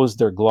they close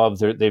their glove,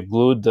 they've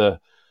glued the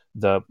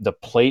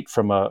plate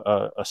from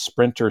a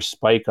sprinter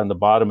spike on the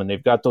bottom, and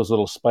they've got those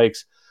little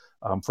spikes.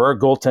 For our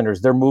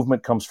goaltenders, their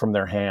movement comes from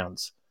their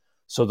hands.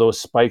 So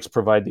those spikes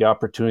provide the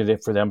opportunity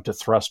for them to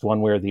thrust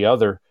one way or the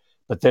other.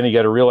 But then you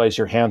got to realize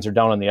your hands are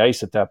down on the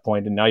ice at that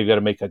point, and now you got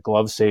to make a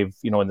glove save,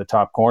 in the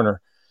top corner.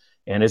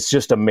 And it's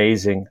just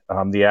amazing,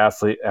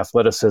 the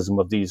athleticism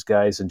of these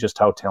guys and just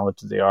how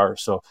talented they are.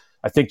 So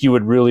I think you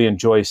would really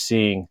enjoy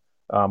seeing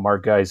our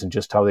guys and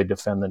just how they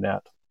defend the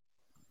net.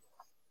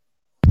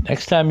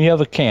 Next time you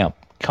have a camp,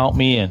 count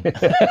me in.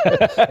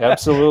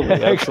 Absolutely.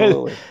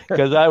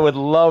 Because I would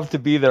love to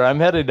be there. I'm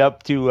headed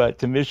up to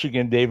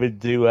Michigan, David,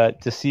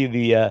 to see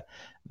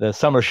the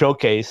summer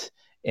showcase,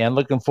 and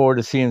looking forward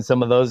to seeing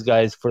some of those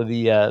guys for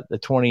the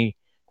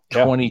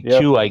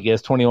 2022, I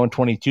guess,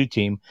 21-22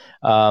 team.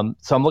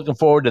 So I'm looking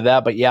forward to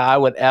that. But yeah, I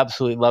would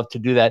absolutely love to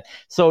do that.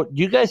 So do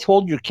you guys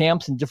hold your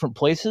camps in different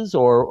places,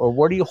 or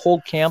where do you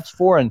hold camps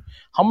for? And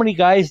how many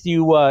guys do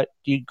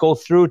you go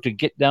through to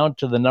get down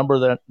to the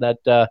number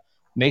that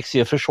makes the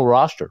official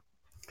roster?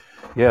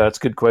 Yeah, that's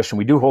a good question.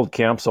 We do hold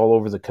camps all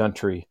over the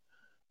country,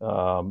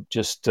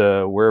 just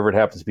wherever it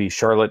happens to be.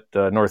 Charlotte,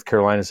 North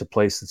Carolina is a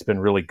place that's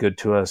been really good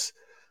to us.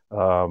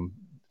 Tom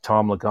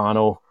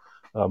Logano,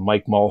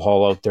 Mike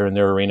Mulhall out there in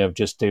their arena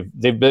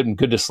they've been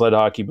good to sled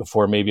hockey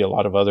before, maybe a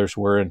lot of others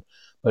were.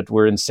 But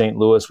we're in St.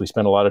 Louis. We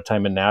spend a lot of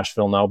time in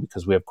Nashville now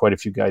because we have quite a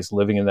few guys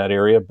living in that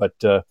area. But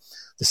the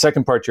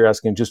second part you're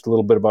asking, just a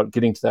little bit about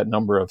getting to that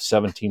number of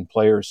 17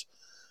 players.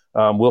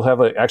 We'll have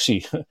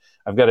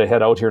I've got to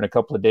head out here in a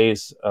couple of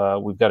days.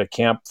 We've got a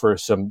camp for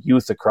some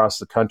youth across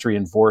the country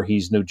in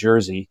Voorhees, New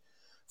Jersey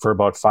for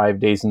about 5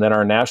 days. And then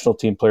our national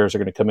team players are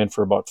going to come in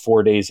for about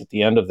 4 days at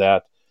the end of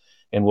that.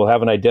 And we'll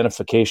have an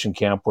identification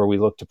camp where we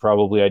look to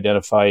probably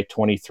identify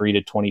 23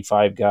 to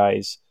 25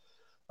 guys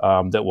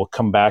that will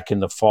come back in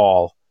the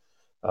fall.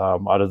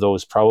 Out of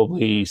those,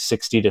 probably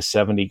 60 to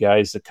 70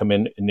 guys that come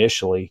in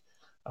initially.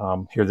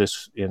 Here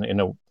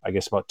in I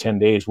guess about 10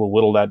 days, we'll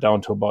whittle that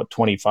down to about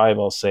 25,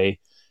 I'll say.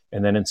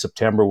 And then in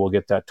September, we'll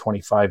get that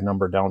 25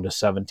 number down to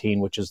 17,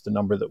 which is the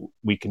number that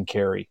we can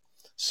carry.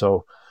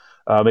 So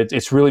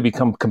it's really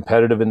become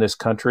competitive in this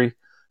country.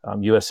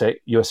 USA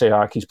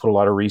Hockey's put a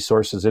lot of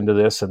resources into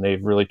this, and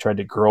they've really tried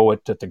to grow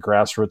it at the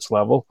grassroots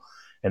level,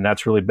 and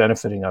that's really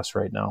benefiting us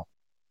right now.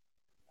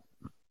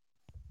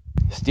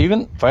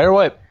 Steven, fire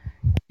away.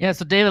 Yeah,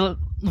 so David,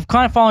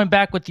 kind of following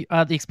back with the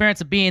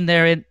experience of being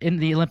there in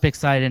the Olympic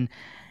side,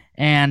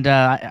 and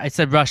I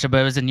said Russia,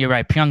 but you're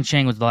right,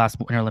 Pyeongchang was the last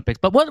Winter Olympics.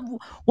 But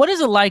what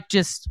is it like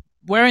just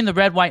wearing the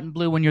red, white, and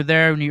blue when you're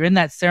there, when you're in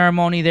that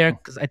ceremony there?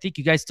 Because I think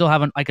you guys still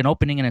have an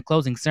opening and a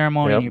closing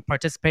ceremony, and you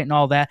participate in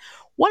all that.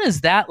 What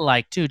is that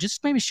like, too?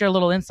 Just maybe share a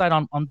little insight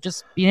on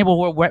just being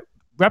able to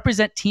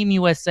represent Team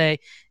USA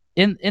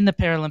in the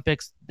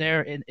Paralympics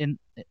there, in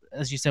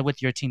as you said,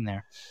 with your team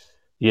there.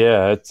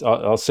 Yeah,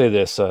 I'll say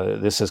this.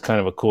 This is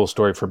kind of a cool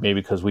story for me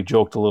because we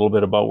joked a little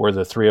bit about where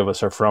the three of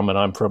us are from, and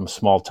I'm from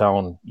small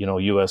town,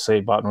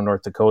 USA, Bottineau,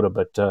 North Dakota.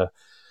 But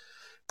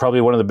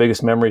probably one of the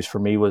biggest memories for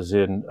me was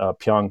in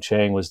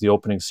Pyeongchang, was the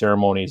opening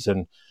ceremonies,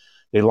 and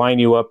they line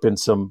you up in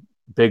some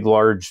big,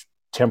 large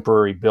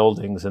temporary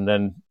buildings, and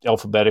then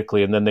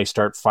alphabetically, and then they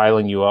start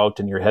filing you out,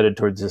 and you're headed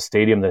towards a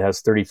stadium that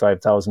has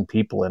 35,000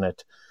 people in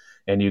it,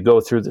 and you go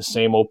through the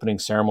same opening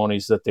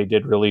ceremonies that they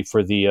did really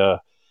for the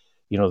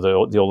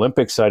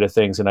Olympic side of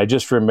things. And I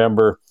just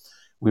remember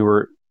we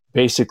were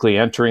basically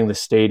entering the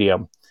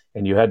stadium,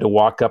 and you had to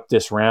walk up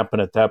this ramp.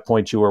 And at that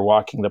point you were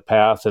walking the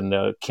path, and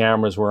the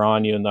cameras were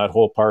on you and that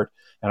whole part.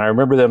 And I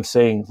remember them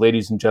saying,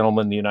 "Ladies and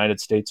gentlemen, the United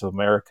States of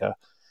America."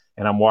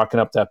 And I'm walking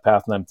up that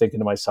path, and I'm thinking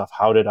to myself,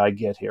 how did I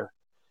get here?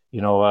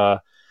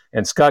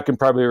 And Scott can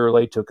probably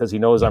relate to it because he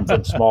knows I'm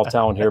from small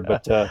town here.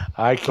 But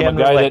I can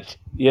relate.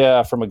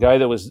 From a guy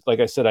that was, like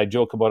I said, I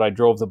joke about, I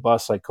drove the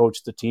bus, I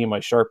coached the team,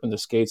 I sharpened the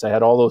skates, I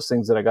had all those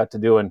things that I got to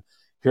do, and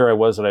here I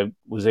was, that I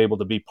was able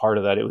to be part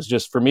of that. It was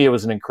just, for me, it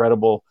was an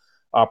incredible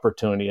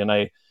opportunity. And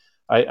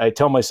I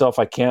tell myself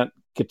I can't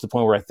get to the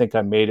point where I think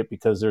I made it,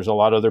 because there's a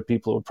lot of other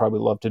people who would probably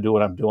love to do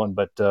what I'm doing,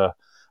 but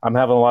I'm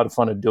having a lot of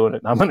fun at doing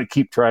it, and I'm going to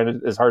keep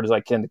trying as hard as I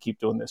can to keep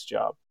doing this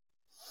job.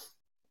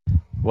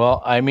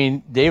 Well, I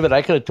mean, David,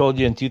 I could have told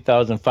you in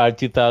 2005,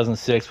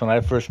 2006, when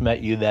I first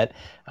met you, that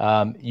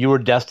you were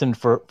destined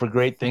for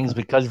great things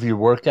because of your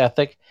work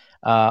ethic.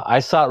 I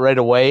saw it right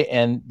away.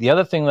 And the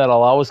other thing that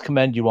I'll always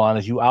commend you on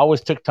is you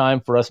always took time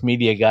for us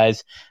media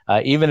guys,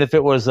 even if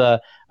it was a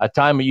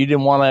time that you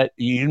didn't want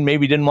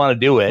to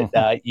do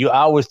it. You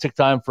always took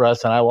time for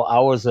us, and I will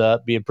always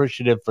be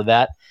appreciative for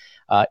that.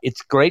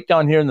 It's great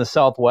down here in the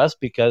Southwest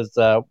because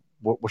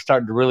we're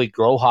starting to really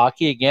grow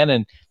hockey again,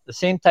 and the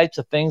same types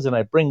of things. And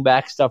I bring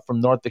back stuff from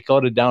North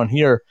Dakota down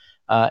here,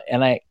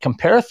 and I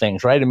compare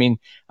things, right? I mean,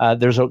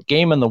 there's a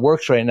game in the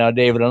works right now,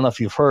 David. I don't know if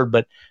you've heard,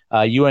 but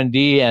UND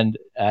and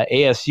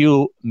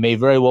ASU may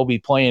very well be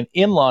playing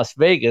in Las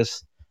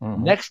Vegas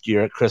next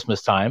year at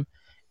Christmas time.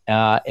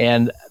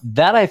 And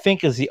that, I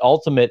think, is the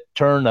ultimate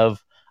turn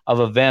of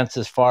events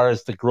as far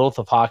as the growth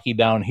of hockey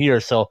down here.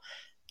 So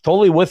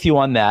totally with you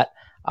on that.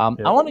 I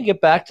want to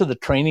get back to the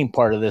training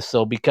part of this,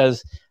 though,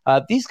 because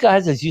these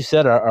guys, as you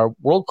said, are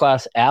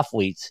world-class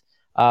athletes.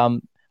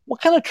 What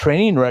kind of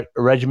training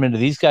regimen do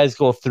these guys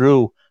go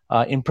through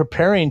in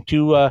preparing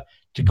to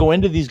go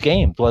into these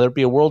games, whether it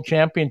be a world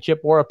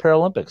championship or a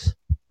Paralympics?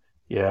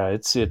 Yeah,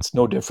 it's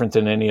no different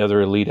than any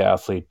other elite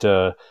athlete.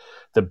 The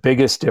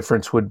biggest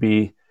difference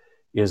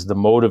is the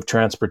mode of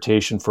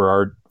transportation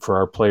for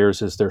our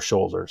players is their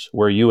shoulders.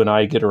 Where you and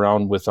I get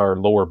around with our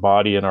lower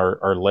body and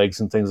our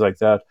legs and things like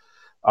that,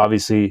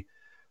 obviously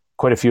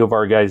quite a few of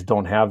our guys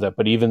don't have that.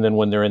 But even then,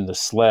 when they're in the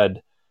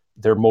sled,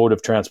 their mode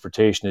of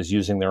transportation is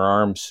using their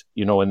arms,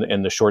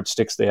 and the short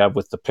sticks they have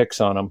with the picks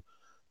on them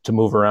to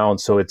move around.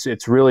 So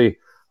it's really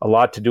a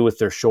lot to do with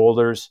their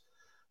shoulders.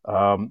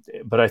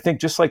 But I think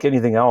just like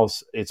anything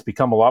else, it's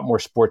become a lot more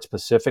sport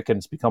specific, and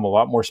it's become a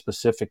lot more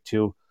specific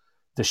to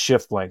the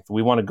shift length.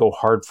 We want to go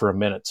hard for a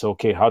minute. So,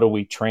 okay, how do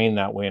we train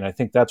that way? And I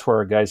think that's where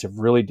our guys have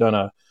really done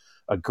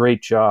a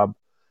great job,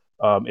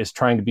 is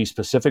trying to be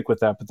specific with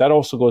that. But that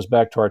also goes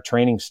back to our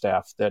training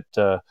staff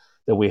that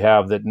we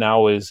have, that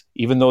now is,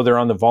 even though they're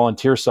on the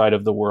volunteer side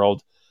of the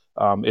world,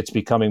 it's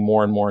becoming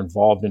more and more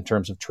involved in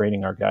terms of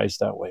training our guys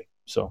that way.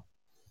 So.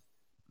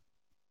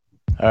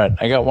 All right,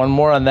 I got one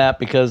more on that,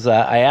 because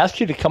I asked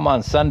you to come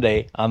on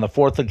Sunday on the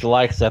 4th of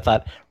July because I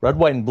thought red,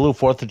 white, and blue,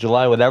 4th of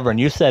July, whatever. And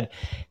you said,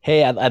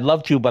 hey, I'd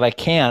love to, but I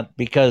can't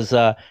because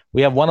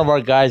we have one of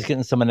our guys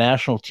getting some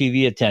national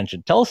TV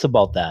attention. Tell us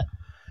about that.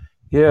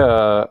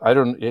 Yeah, I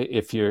don't.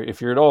 If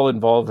you're at all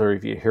involved, or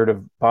if you heard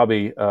of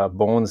Bobby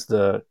Bones,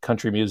 the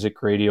country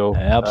music radio,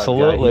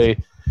 absolutely,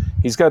 guy,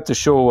 he's got the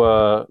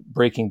show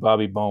Breaking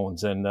Bobby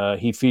Bones, and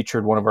he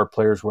featured one of our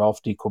players,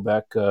 Ralph D.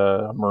 Quebec,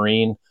 a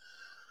Marine,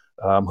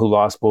 who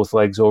lost both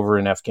legs over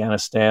in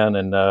Afghanistan,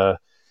 and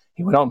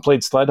he went out and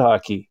played sled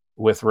hockey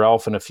with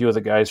Ralph and a few of the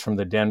guys from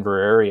the Denver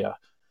area,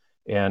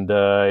 and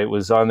it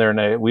was on there,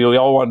 and we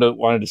all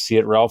wanted to see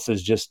it. Ralph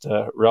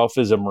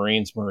is a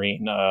Marine's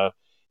Marine.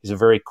 He's a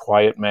very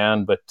quiet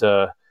man, but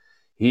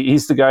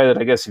he's the guy that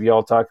I guess we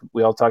all talk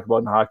about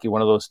in hockey,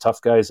 one of those tough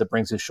guys that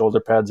brings his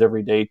shoulder pads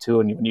every day too.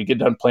 And when you get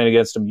done playing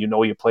against him,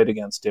 you played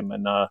against him.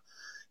 And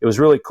it was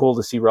really cool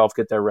to see Ralph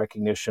get that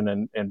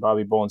recognition and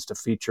Bobby Bones to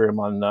feature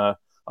him on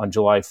on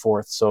July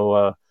 4th.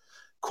 So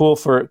cool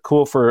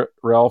for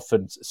Ralph,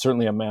 and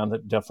certainly a man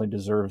that definitely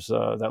deserves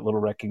that little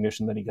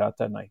recognition that he got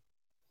that night.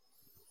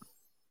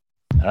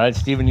 All right,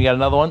 Stephen, you got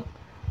another one?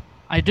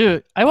 I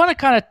do. I want to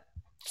kind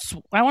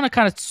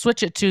of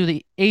switch it to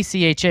the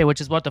ACHA,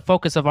 which is what the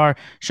focus of our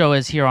show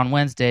is here on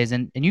Wednesdays.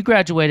 And you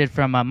graduated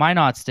from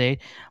Minot State.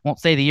 I won't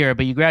say the year,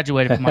 but you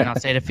graduated from Minot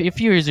State a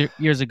few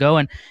years ago.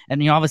 And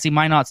obviously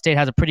Minot State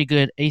has a pretty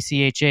good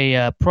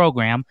ACHA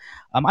program.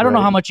 I don't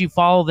know how much you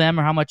follow them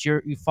or how much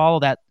you follow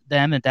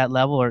them at that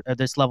level or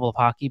this level of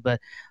hockey, but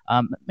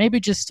maybe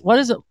just what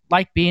is it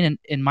like being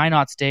in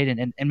Minot State,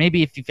 and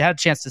maybe if you've had a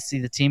chance to see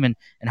the team and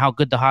how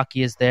good the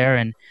hockey is there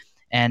and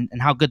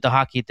how good the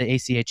hockey at the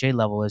ACHA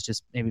level is,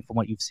 just maybe from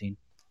what you've seen.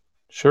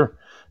 Sure.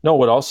 No,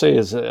 what I'll say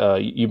is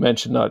you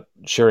mentioned not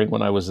sharing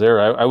when I was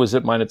there. I was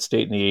at Minot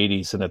State in the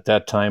 80s, and at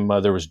that time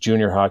there was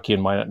junior hockey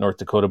in Minot, North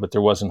Dakota, but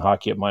there wasn't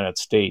hockey at Minot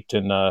State.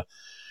 And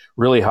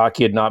really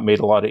hockey had not made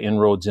a lot of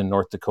inroads in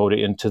North Dakota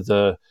into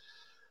the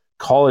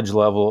college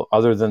level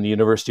other than the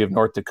University of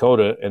North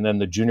Dakota, and then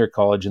the junior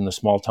college in the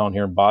small town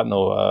here in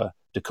Bottineau,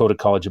 Dakota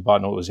College of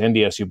Bottineau. It was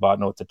NDSU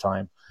Bottineau at the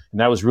time. And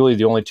that was really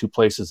the only two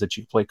places that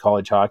you play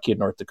college hockey in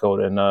North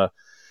Dakota. And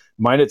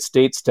Minot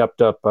State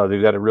stepped up.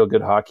 They've got a real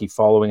good hockey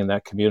following in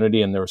that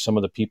community, and there were some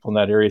of the people in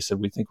that area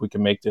said, we think we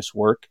can make this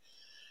work.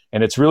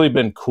 And it's really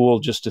been cool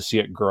just to see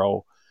it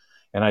grow.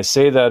 And I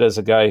say that as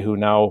a guy who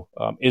now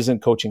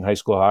isn't coaching high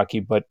school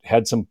hockey, but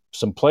had some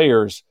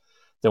players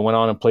that went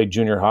on and played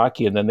junior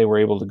hockey, and then they were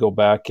able to go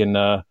back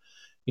and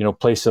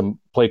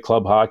play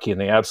club hockey, and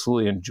they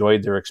absolutely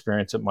enjoyed their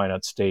experience at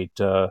Minot State.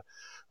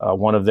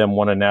 One of them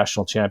won a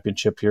national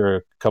championship here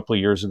a couple of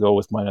years ago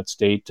with Minot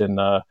State, and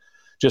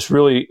just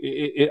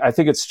really, I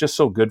think it's just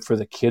so good for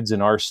the kids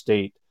in our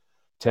state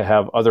to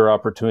have other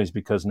opportunities,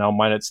 because now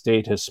Minot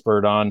State has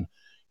spurred on,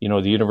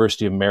 the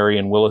University of Mary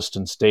and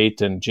Williston State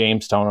and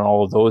Jamestown and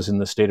all of those in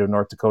the state of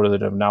North Dakota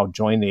that have now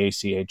joined the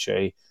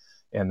ACHA.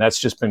 And that's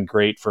just been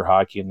great for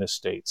hockey in this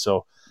state.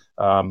 So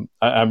I'm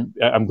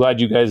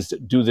glad you guys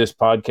do this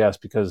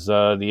podcast, because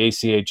the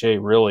ACHA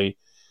really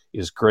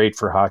is great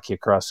for hockey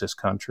across this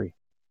country.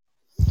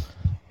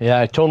 Yeah,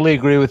 I totally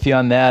agree with you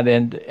on that.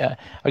 And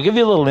I'll give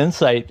you a little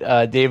insight,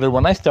 David.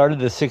 When I started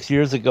this 6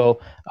 years ago,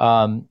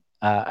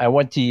 I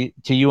went to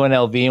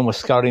UNLV and was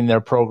scouting their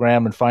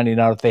program and finding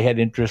out if they had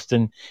interest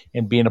in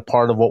being a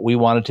part of what we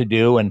wanted to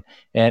do. And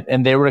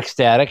they were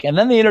ecstatic. And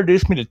then they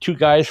introduced me to two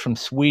guys from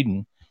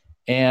Sweden.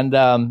 And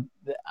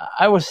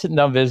I was sitting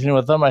down visiting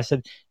with them. I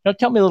said,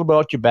 tell me a little bit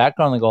about your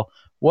background. They go,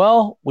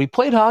 well, we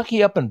played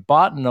hockey up in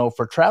Bottineau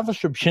for Travis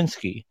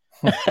Rybczynski.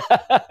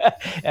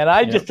 And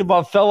I just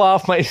about fell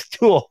off my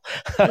stool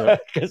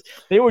because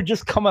they were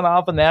just coming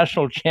off a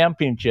national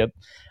championship.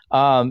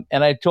 And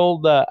I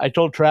told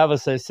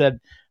Travis, I said,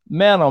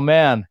 man, oh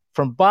man,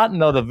 from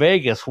Bottineau to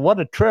Vegas, what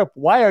a trip.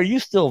 Why are you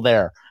still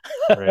there?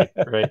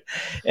 Right.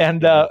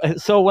 And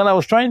so when I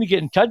was trying to get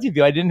in touch with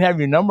you, I didn't have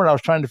your number, and I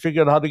was trying to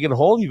figure out how to get a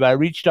hold of you. I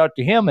reached out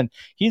to him, and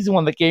he's the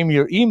one that gave me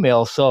your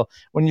email. So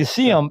when you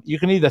see him, you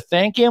can either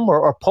thank him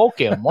or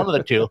poke him, one of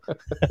the two.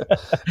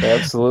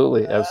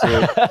 Absolutely.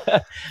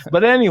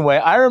 But anyway,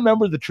 I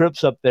remember the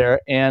trips up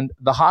there and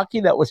the hockey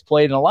that was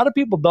played. And a lot of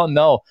people don't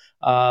know,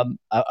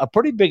 a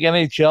pretty big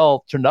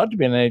turned out to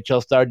be an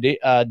NHL star,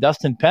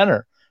 Dustin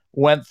Penner,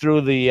 went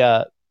through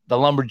the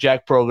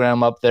Lumberjack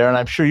program up there, and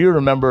I'm sure you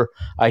remember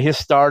his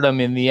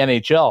stardom in the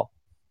NHL.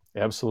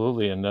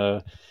 Absolutely,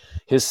 and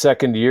his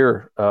second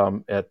year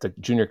at the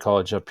junior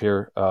college up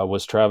here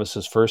was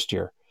Travis's first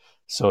year.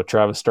 So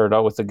Travis started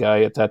out with the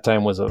guy at that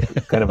time was a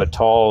kind of a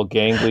tall,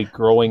 gangly,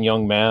 growing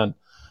young man.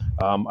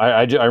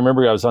 I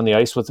remember I was on the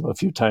ice with him a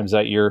few times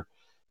that year,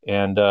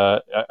 and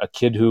a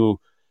kid who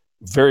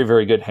very,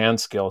 very good hand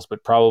skills,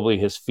 but probably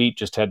his feet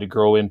just had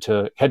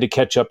to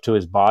catch up to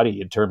his body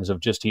in terms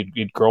of just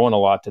he'd grown a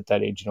lot at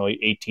that age,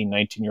 18,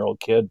 19-year-old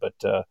kid. But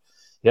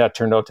it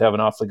turned out to have an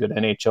awfully good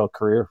NHL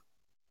career.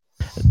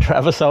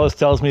 Travis always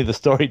tells me the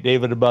story,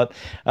 David, about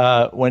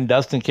when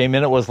Dustin came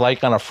in. It was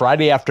like on a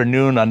Friday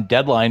afternoon on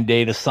deadline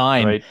day to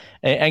sign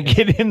and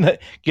get in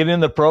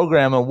the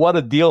program. And what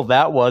a deal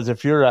that was!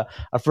 If you're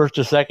a first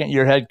or second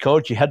year head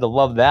coach, you had to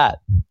love that.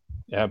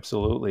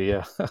 Absolutely,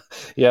 yeah.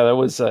 That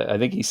was. I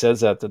think he says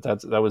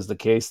that was the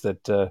case.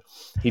 That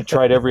he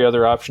tried every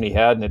other option he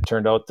had, and it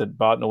turned out that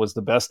Bottineau was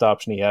the best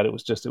option he had. It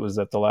was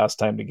at the last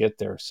time to get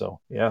there. So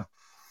yeah.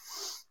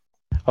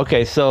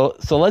 Okay, so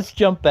let's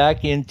jump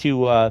back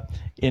into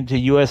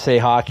USA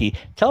Hockey.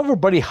 Tell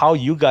everybody how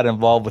you got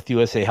involved with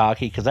USA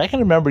Hockey, because I can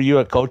remember you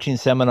at coaching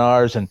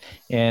seminars and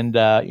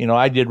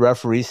I did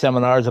referee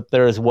seminars up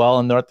there as well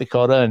in North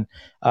Dakota. And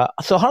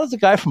so how does a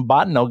guy from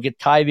Bottineau get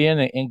tied in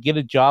and get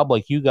a job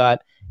like you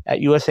got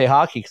at USA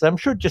Hockey? Because I'm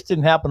sure it just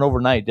didn't happen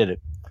overnight, did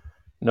it?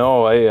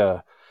 No,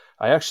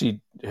 I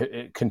actually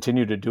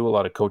continue to do a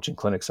lot of coaching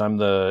clinics. I'm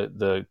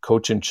the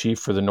coach in chief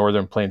for the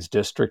Northern Plains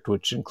District,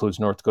 which includes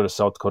North Dakota,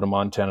 South Dakota,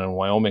 Montana, and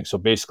Wyoming. So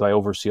basically, I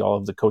oversee all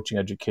of the coaching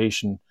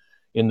education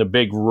in the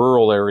big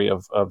rural area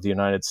of the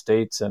United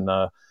States. And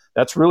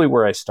that's really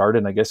where I started.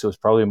 And I guess it was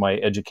probably my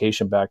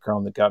education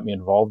background that got me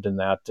involved in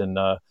that. And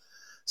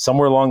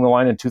somewhere along the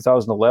line in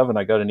 2011,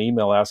 I got an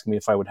email asking me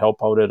if I would help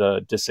out at a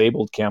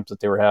disabled camp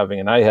that they were having.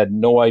 And I had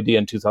no idea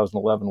in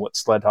 2011 what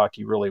sled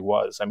hockey really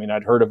was. I mean,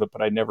 I'd heard of it,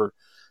 but I'd never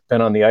been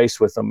on the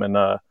ice with them. And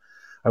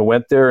I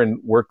went there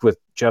and worked with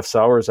Jeff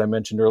Sowers, I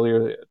mentioned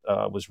earlier,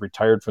 was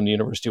retired from the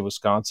University of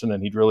Wisconsin,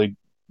 and he really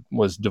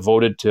was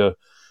devoted to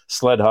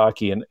sled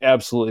hockey and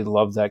absolutely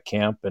loved that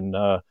camp, and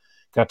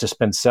got to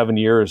spend 7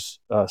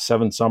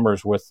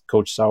 summers with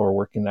Coach Sauer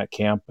working that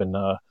camp. And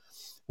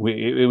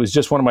it was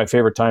just one of my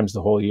favorite times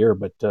the whole year.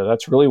 But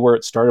that's really where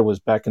it started, was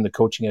back in the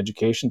coaching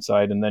education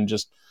side, and then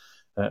just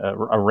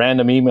a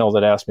random email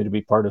that asked me to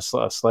be part of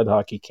a sled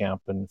hockey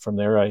camp. And from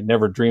there, I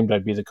never dreamed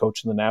I'd be the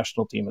coach of the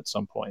national team at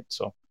some point.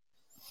 So.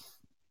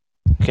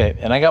 Okay,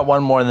 and I got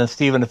one more, and then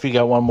Stephen, if you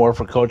got one more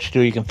for Coach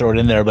too, you can throw it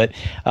in there. But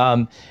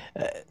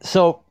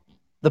so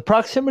the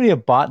proximity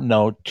of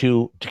Bottineau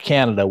to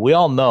Canada, we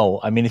all know.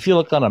 I mean, if you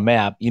look on a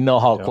map, you know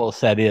how close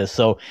that is.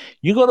 So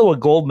you go to a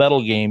gold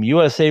medal game,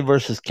 USA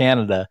versus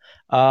Canada.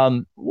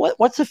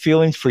 What's the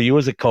feelings for you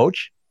as a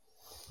coach?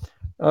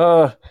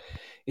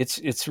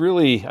 It's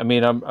really, I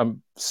mean,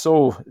 I'm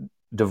so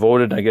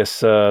devoted. I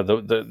guess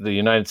the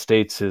United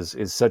States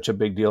is such a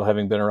big deal,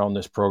 having been around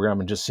this program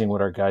and just seeing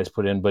what our guys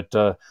put in.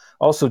 But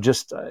also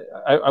just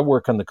I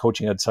work on the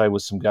coaching ed side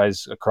with some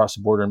guys across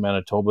the border in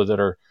Manitoba that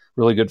are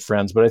really good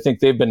friends. But I think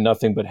they've been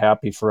nothing but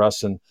happy for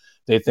us, and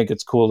they think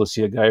it's cool to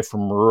see a guy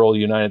from rural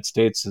United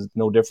States is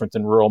no different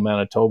than rural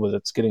Manitoba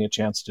that's getting a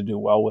chance to do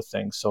well with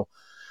things. So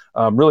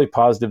really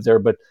positive there.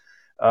 But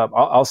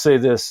I'll say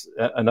this,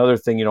 another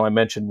thing, I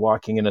mentioned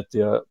walking in at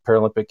the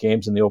Paralympic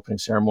Games and the opening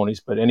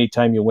ceremonies, but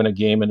anytime you win a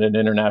game in an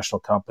international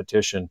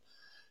competition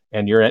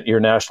and your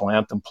national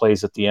anthem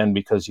plays at the end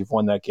because you've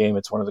won that game,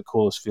 it's one of the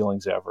coolest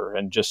feelings ever.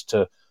 And just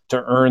to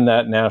earn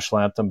that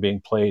national anthem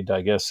being played,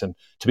 I guess, and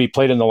to be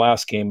played in the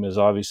last game is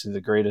obviously the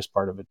greatest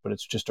part of it, but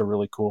it's just a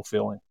really cool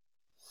feeling.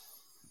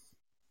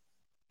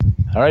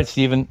 All right,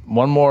 Stephen,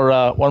 one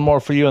more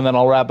for you, and then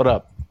I'll wrap it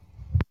up.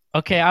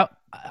 Okay,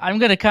 I'm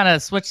going to kind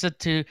of switch it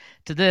to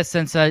this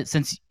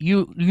since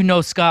you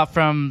know Scott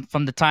from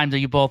the time that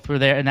you both were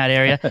there in that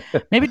area.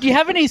 Maybe do you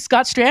have any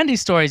Scott Strandy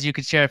stories you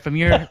could share from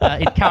your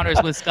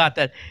encounters with Scott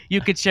that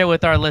you could share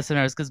with our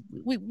listeners? Because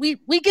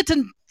we get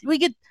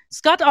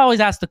Scott always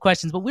asks the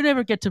questions, but we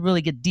never get to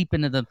really get deep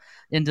into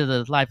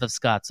the life of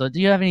Scott. So do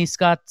you have any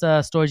Scott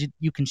stories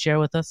you can share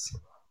with us?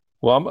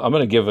 Well, I'm going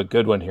to give a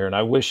good one here, and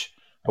I wish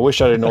I'd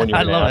have known you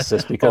were going to ask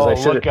this, because I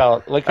should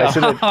have. Look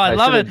out! I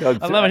love it.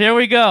 I love it. Here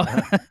we go.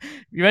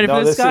 You ready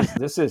for this, Scott?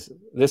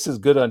 This is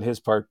good on his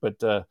part,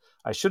 but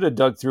I should have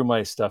dug through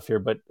my stuff here.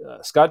 But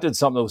Scott did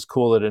something that was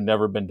cool that had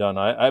never been done.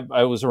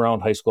 I was around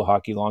high school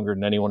hockey longer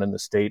than anyone in the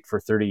state for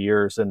 30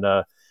 years, and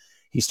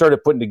he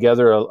started putting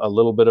together a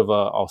little bit of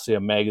a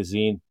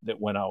magazine that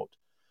went out,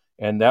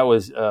 and that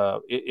was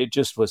it.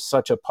 Just was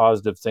such a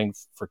positive thing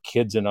for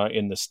kids in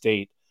the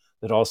state,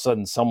 that all of a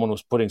sudden someone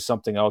was putting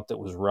something out that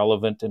was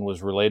relevant and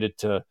was related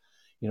to,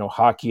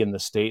 hockey in the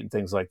sate and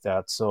things like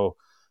that. So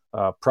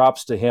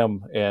props to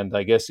him. And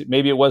I guess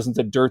maybe it wasn't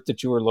the dirt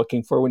that you were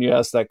looking for when you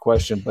asked that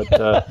question, but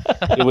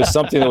it was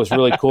something that was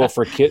really cool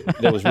for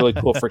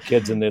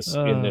kids in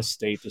this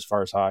state as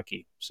far as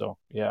hockey. So,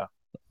 yeah.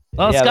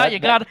 Well, yeah, Scott,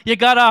 you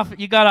got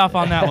off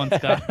on that one,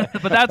 Scott.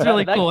 But that's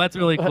really cool. That's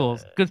really cool.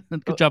 Good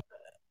job.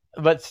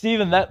 But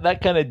Stephen,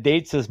 that kind of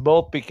dates us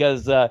both,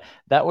 because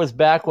that was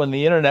back when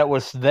the internet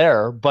was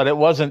there, but it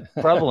wasn't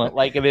prevalent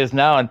like it is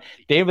now. And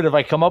David, if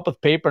I come up with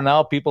paper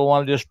now, people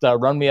want to just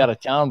run me out of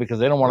town because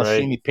they don't want to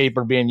see any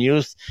paper being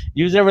used.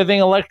 Use everything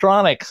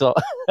electronic. So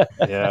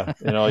yeah,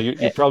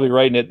 you're probably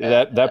right.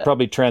 That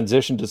probably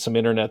transitioned to some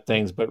internet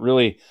things, but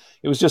really,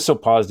 it was just so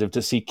positive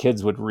to see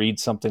kids would read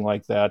something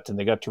like that, and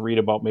they got to read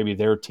about maybe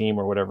their team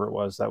or whatever it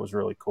was. That was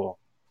really cool.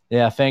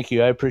 Yeah, thank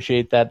you. I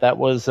appreciate that. That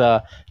was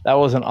an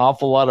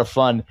awful lot of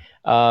fun.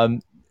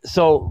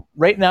 So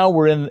right now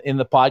we're in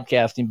the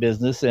podcasting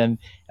business, and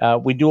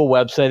we do a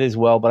website as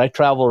well, but I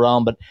travel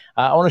around. But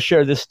I want to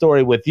share this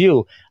story with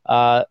you.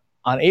 On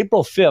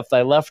April 5th,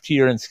 I left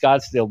here in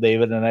Scottsdale,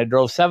 David, and I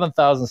drove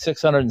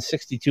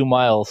 7,662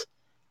 miles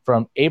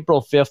from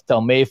April 5th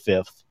till May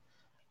 5th.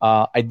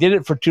 I did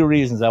it for two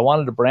reasons. I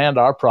wanted to brand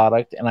our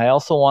product, and I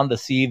also wanted to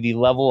see the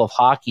level of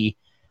hockey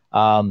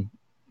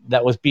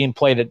that was being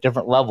played at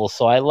different levels.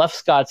 So I left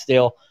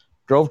Scottsdale,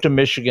 drove to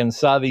Michigan,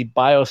 saw the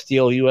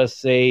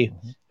BioSteel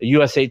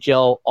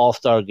USHL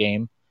All-Star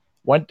game,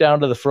 went down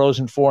to the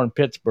Frozen Four in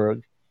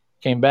Pittsburgh,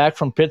 came back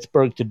from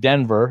Pittsburgh to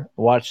Denver,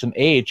 watched some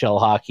AHL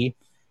hockey,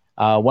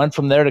 went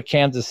from there to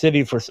Kansas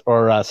City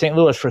or St.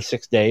 Louis for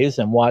 6 days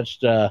and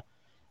watched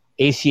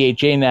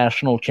ACHA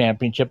National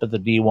Championship at the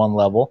D1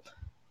 level.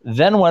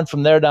 Then went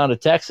from there down to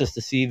Texas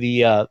to see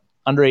the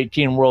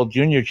Under-18 World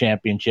Junior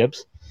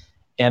Championships.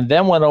 And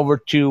then went over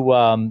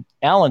to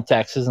Allen,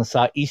 Texas, and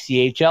saw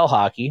ECHL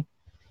hockey,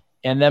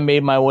 and then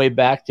made my way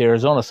back to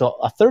Arizona. So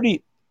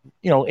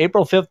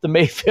April 5th to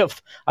May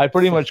 5th, I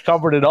pretty much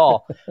covered it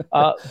all.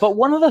 But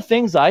one of the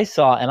things I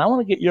saw, and I want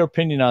to get your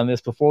opinion on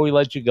this before we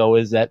let you go,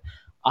 is that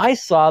I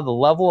saw the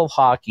level of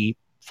hockey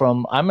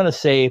from, I'm going to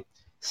say,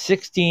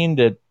 16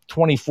 to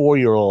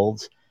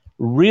 24-year-olds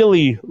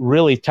really,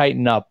 really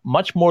tighten up,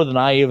 much more than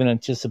I even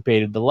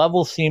anticipated. The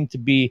levels seem to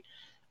be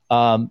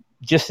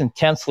just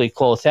intensely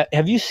close.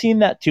 Have you seen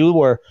that too,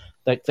 where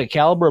the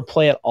caliber of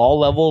play at all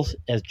levels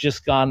has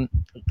just gone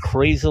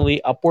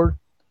crazily upward?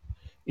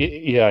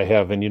 Yeah, I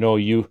have. And,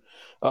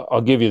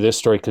 I'll give you this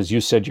story because you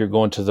said you're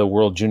going to the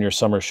World Junior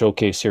Summer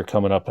Showcase here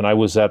coming up. And I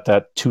was at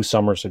that 2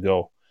 summers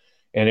ago.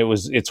 And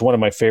it's one of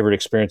my favorite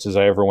experiences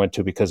I ever went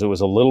to because it was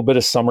a little bit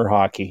of summer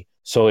hockey.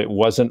 So it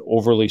wasn't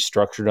overly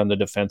structured on the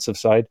defensive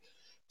side.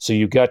 So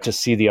you got to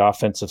see the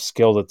offensive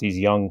skill that these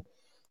young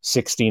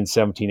 16,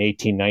 17,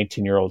 18,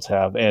 19-year-olds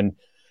have. And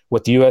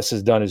what the U.S.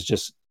 has done is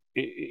just,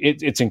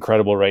 it's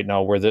incredible right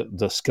now where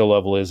the skill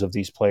level is of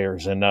these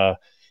players. And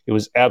it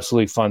was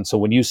absolutely fun. So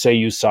when you say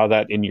you saw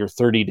that in your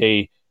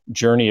 30-day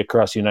journey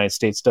across the United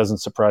States, doesn't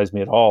surprise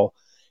me at all.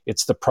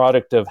 It's the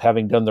product of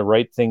having done the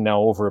right thing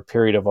now over a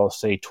period of, I'll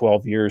say,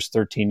 12 years,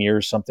 13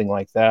 years, something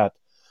like that,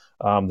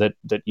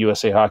 that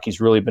USA Hockey's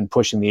really been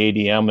pushing the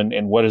ADM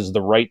and what is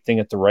the right thing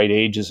at the right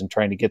ages and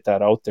trying to get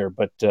that out there.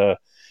 But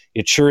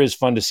it sure is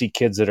fun to see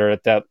kids that are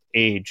at that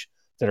age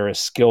that are as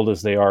skilled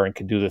as they are and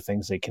can do the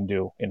things they can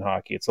do in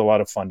hockey. It's a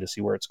lot of fun to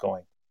see where it's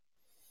going.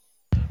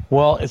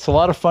 Well, it's a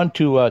lot of fun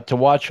to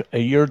watch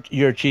your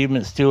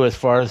achievements too, as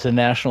far as the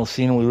national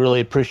scene. We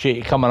really appreciate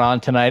you coming on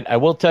tonight. I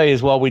will tell you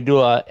as well, we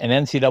do an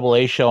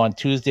NCAA show on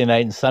Tuesday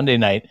night and Sunday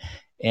night,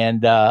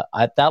 and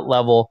at that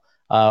level,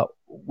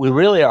 we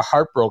really are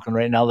heartbroken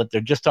right now that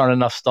there just aren't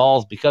enough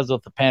stalls because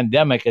of the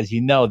pandemic. As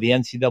you know, the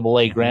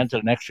NCAA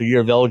granted an extra year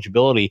of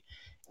eligibility,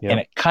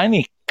 and it kind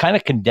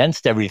of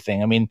condensed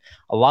everything. I mean,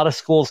 a lot of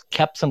schools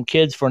kept some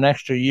kids for an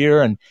extra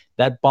year, and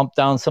that bumped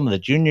down some of the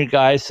junior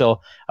guys.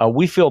 So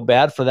we feel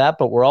bad for that,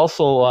 but we're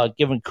also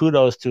giving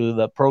kudos to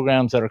the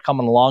programs that are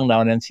coming along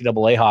now in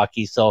NCAA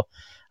hockey. So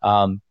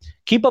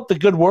keep up the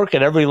good work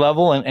at every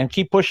level and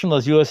keep pushing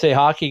those USA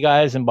Hockey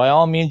guys. And by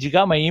all means, you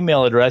got my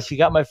email address, you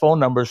got my phone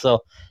number. So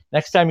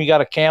next time you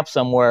got a camp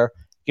somewhere,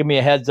 give me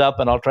a heads up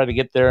and I'll try to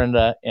get there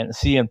and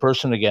see you in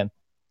person again.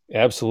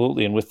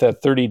 Absolutely. And with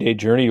that 30-day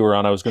journey you were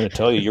on, I was going to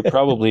tell you, you're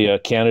probably a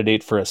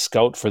candidate for a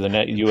scout for the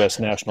U.S.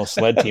 national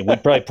sled team.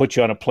 We'd probably put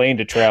you on a plane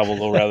to travel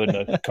though, rather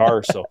than a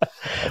car. So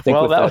I think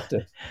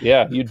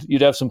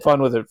you'd have some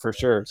fun with it for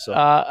sure. So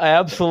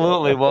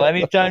absolutely. Well,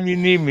 anytime you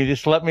need me,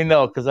 just let me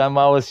know because I'm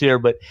always here.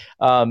 But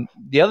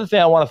the other thing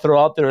I want to throw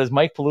out there is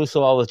Mike Peluso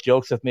always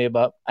jokes with me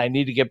about I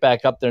need to get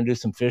back up there and do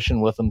some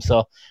fishing with him.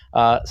 So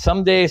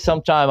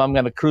sometime I'm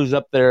going to cruise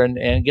up there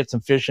and get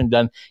some fishing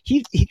done.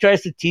 He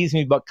tries to tease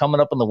me about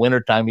coming up in the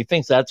wintertime. He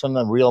thinks that's when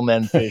the real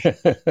men fish.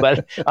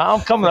 But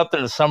I'm coming up there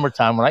in the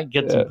summertime when I can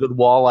get some good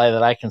walleye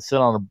that I can sit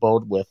on a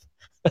boat with.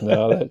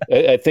 No,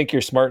 I think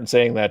you're smart in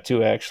saying that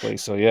too, actually.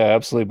 So yeah,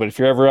 absolutely. But if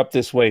you're ever up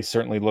this way,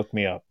 certainly look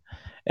me up.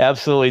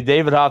 Absolutely.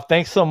 David Hoff,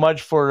 thanks so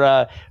much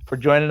for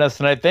joining us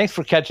tonight. Thanks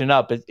for catching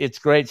up. It's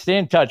great. Stay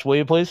in touch, will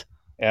you please?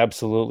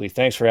 Absolutely.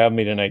 Thanks for having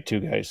me tonight too,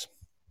 guys.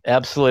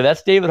 Absolutely.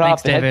 That's David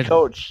Hoff, the head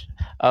coach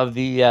of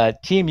the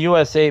Team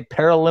USA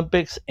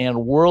Paralympics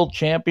and World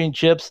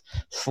Championships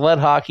sled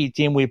hockey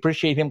team. We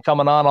appreciate him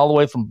coming on all the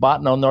way from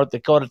Bottineau, North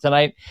Dakota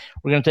tonight.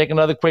 We're going to take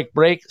another quick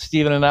break.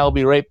 Stephen and I will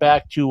be right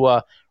back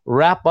to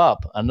wrap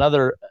up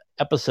another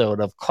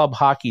episode of Club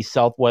Hockey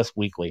Southwest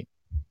Weekly.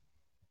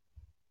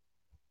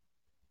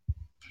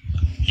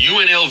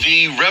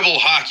 UNLV Rebel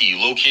Hockey,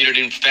 located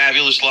in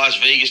fabulous Las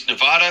Vegas,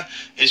 Nevada,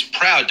 is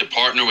proud to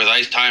partner with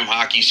Ice Time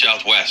Hockey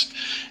Southwest.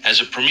 As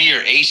a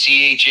premier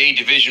ACHA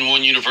Division I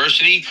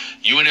university,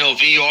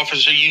 UNLV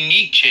offers a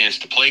unique chance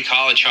to play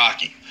college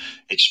hockey.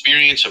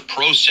 Experience a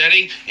pro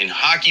setting in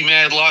Hockey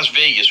Mad Las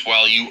Vegas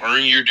while you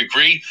earn your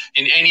degree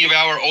in any of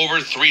our over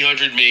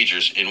 300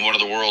 majors in one of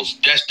the world's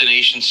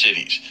destination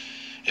cities.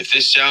 If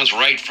this sounds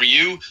right for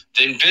you,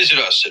 then visit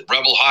us at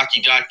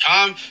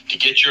rebelhockey.com to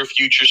get your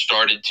future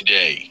started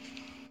today.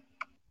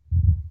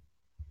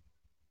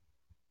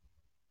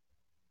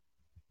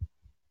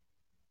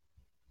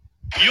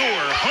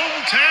 Your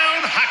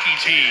hometown hockey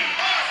team,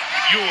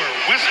 your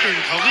Western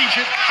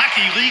Collegiate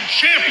Hockey League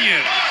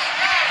champions,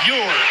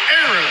 your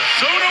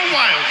Arizona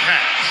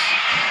Wildcats.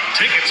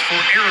 Tickets for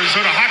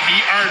Arizona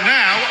hockey are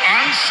now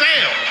on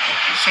sale.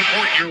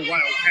 Support your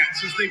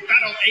Wildcats as they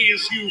battle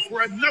ASU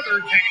for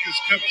another Cactus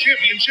Cup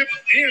championship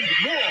and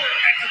more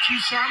at the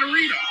Tucson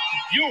Arena.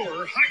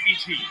 Your hockey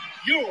team,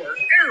 your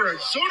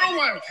Arizona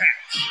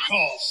Wildcats.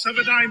 Call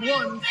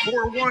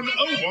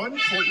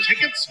 791-4101 for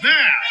tickets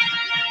now.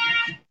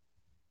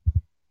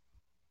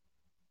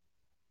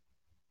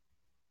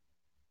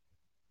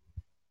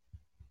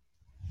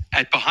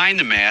 At Behind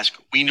the Mask,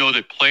 we know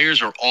that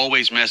players are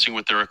always messing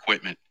with their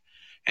equipment,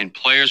 and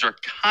players are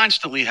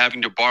constantly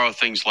having to borrow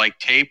things like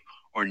tape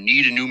or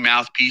need a new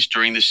mouthpiece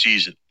during the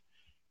season.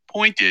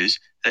 Point is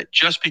that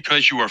just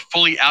because you are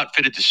fully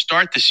outfitted to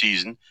start the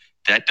season,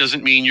 that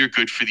doesn't mean you're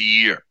good for the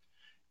year.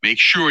 Make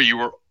sure you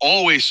are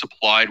always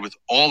supplied with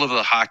all of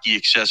the hockey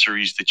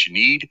accessories that you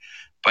need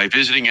by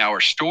visiting our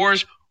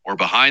stores or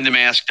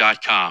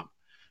behindthemask.com.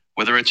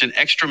 Whether it's an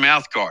extra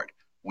mouth guard,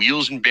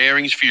 wheels and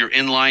bearings for your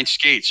inline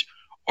skates,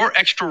 or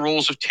extra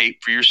rolls of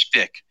tape for your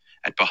stick,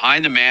 at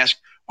Behind the Mask,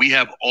 We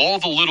have all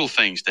the little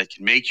things that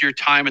can make your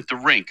time at the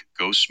rink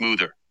go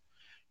smoother.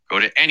 Go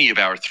to any of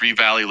our Three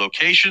Valley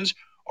locations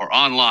or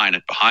online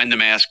at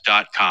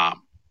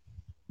BehindTheMask.com.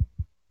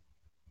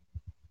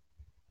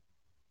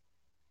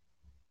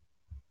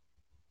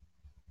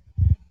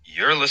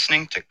 You're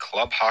listening to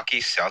Club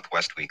Hockey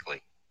Southwest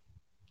Weekly.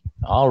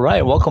 All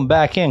right, welcome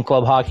back in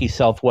Club Hockey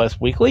Southwest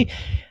Weekly.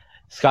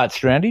 Scott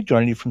Strandy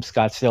joining you from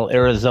Scottsdale,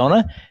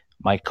 Arizona.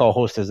 My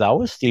co-host is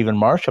always Stephen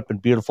Marsh up in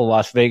beautiful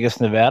Las Vegas,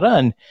 Nevada,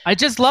 and I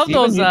just love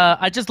those.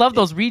 I just love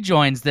those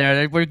rejoins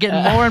there. We're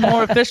getting more and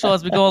more official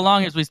as we go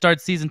along as we start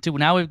season 2.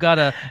 Now we've got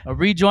a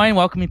rejoin,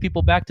 welcoming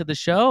people back to the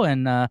show,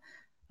 and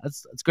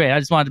that's great. I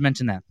just wanted to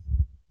mention that.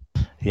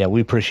 Yeah,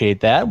 we appreciate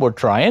that. We're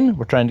trying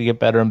to get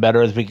better and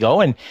better as we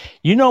go. And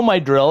you know my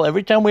drill.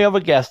 Every time we have a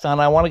guest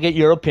on, I want to get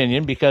your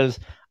opinion because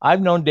I've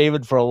known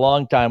David for a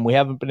long time. We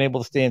haven't been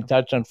able to stay in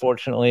touch,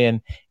 unfortunately,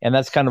 and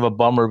that's kind of a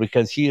bummer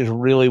because he is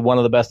really one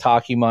of the best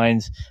hockey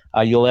minds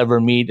you'll ever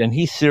meet. And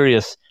he's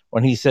serious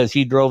when he says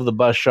he drove the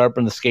bus,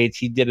 sharpened the skates,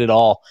 he did it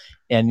all.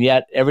 And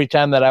yet every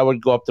time that I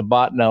would go up to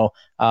Bottineau,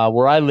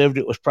 where I lived,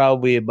 it was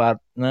probably about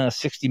a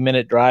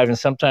 60-minute drive. And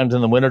sometimes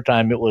in the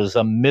wintertime, it was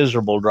a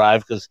miserable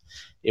drive because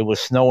it was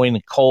snowing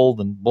and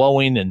cold and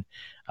blowing and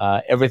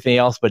everything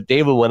else. But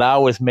David would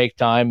always make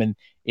time. And,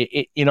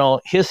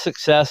 his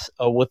success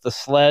with the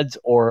sleds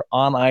or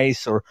on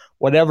ice or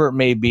whatever it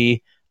may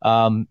be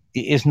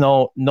is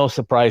no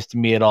surprise to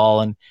me at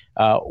all. And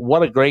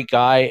what a great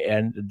guy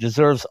and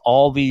deserves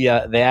all the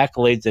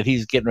accolades that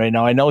he's getting right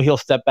now. I know he'll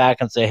step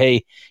back and say,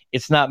 hey,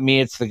 it's not me,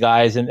 it's the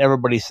guys. And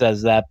everybody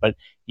says that. But,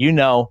 you're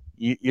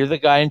the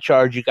guy in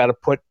charge. You got to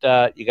put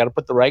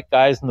the right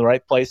guys in the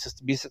right places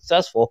to be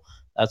successful.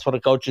 That's what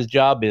a coach's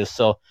job is.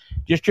 So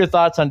just your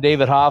thoughts on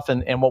David Hoff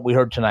and what we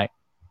heard tonight.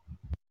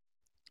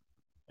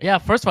 Yeah,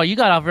 first of all, you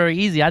got off very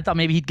easy. I thought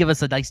maybe he'd give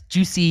us a nice,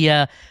 juicy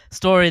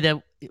story that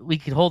we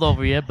could hold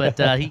over you, but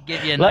he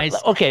gave you a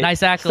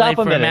nice accolade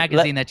for a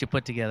magazine that you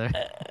put together.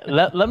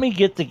 Let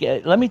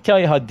me tell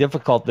you how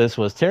difficult this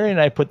was. Terry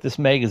and I put this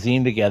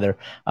magazine together.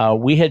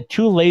 We had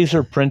 2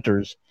 laser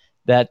printers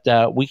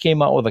that we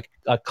came out with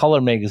a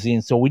color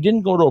magazine, so we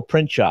didn't go to a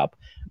print shop.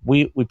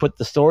 We put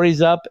the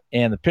stories up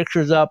and the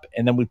pictures up,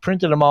 and then we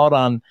printed them out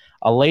on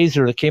a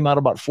laser that came out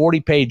about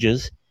 40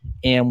 pages.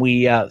 And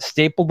we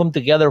stapled them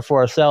together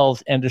for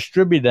ourselves and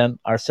distributed them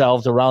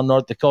ourselves around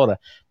North Dakota.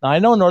 Now, I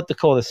know North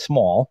Dakota is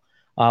small,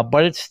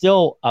 but it's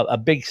still a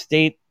big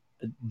state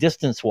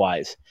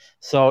distance-wise.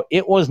 So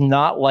it was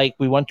not like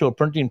we went to a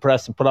printing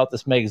press and put out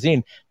this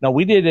magazine. No,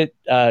 we did it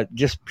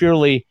just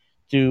purely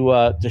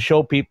to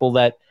show people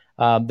that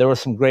there was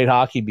some great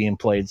hockey being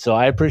played. So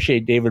I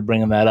appreciate David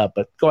bringing that up.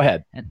 But go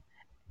ahead.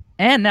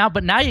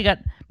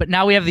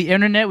 Now we have the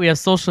internet, we have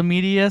social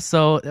media,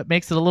 so it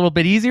makes it a little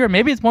bit easier.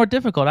 Maybe it's more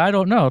difficult. I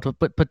don't know to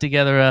put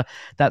together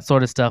that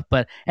sort of stuff.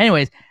 But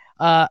anyways,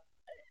 I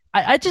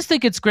just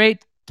think it's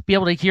great to be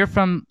able to hear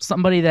from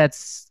somebody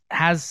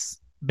has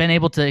been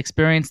able to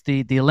experience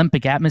the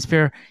Olympic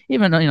atmosphere,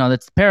 even though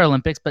it's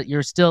Paralympics, but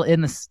you're still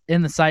in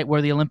the site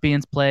where the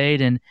Olympians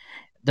played and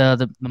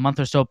the month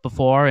or so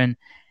before,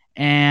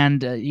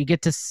 and you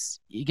get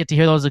to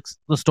hear those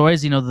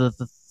stories.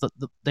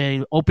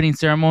 The opening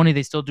ceremony,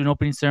 they still do an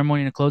opening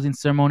ceremony and a closing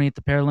ceremony at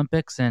the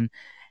Paralympics,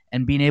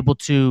 and being able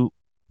to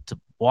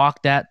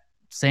walk that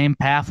same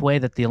pathway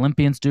that the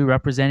Olympians do,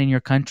 representing your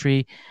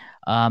country,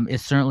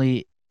 is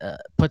certainly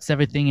puts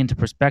everything into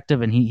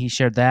perspective. And he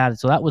shared that,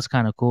 so that was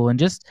kind of cool. And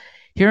just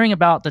hearing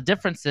about the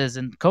differences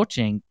in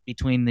coaching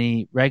between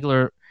the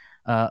regular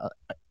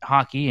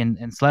hockey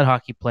and sled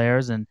hockey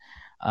players, and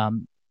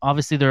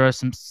obviously there are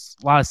a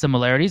lot of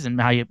similarities in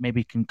how you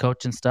maybe can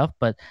coach and stuff,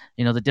 but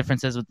the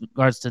differences with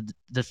regards to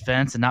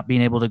defense and not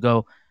being able to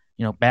go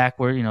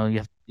backward, you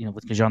have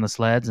because you're on the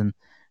sleds and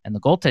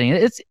the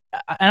goaltending.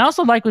 And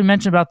also, like we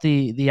mentioned about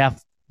the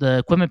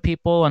equipment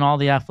people and all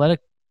the athletic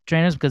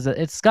trainers, because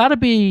it's got to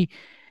be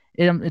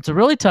it's a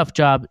really tough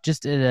job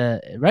just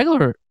at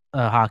regular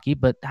hockey,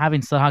 but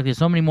having sled hockey, there's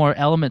so many more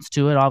elements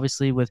to it,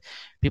 obviously, with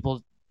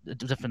people at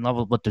different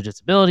level of what their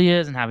disability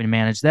is and having to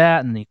manage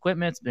that, and the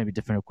equipments, maybe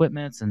different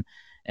equipments, and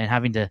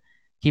having to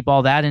keep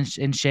all that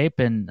in shape.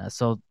 And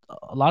so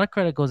a lot of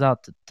credit goes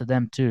out to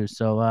them too.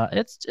 So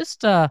it's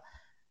just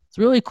it's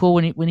really cool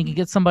when you can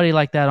get somebody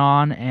like that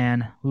on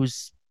and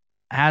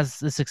has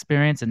this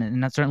experience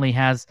and that certainly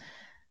has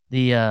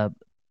the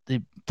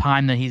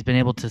time that he's been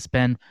able to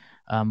spend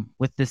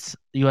with this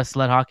U.S.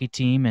 sled hockey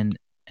team and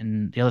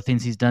the other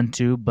things he's done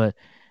too. But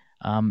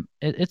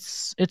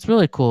it's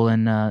really cool,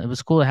 and it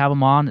was cool to have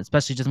him on,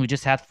 especially we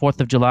just had 4th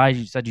of July.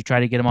 You said you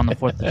tried to get him on the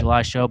 4th of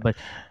July show, but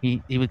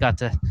he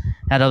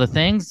had other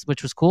things,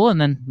 which was cool.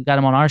 And then we got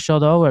him on our show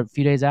though a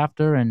few days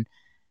after, and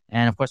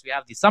of course we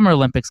have the Summer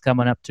Olympics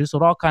coming up too, so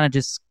it all kind of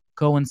just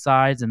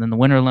coincides. And then the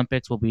Winter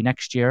Olympics will be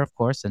next year, of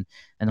course, and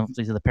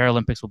hopefully the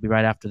Paralympics will be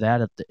right after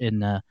that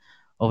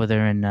over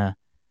there in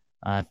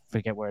I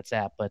forget where it's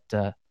at, but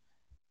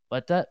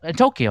in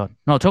Tokyo.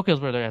 No, Tokyo's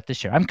where they're at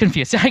this year. I'm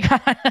confused. I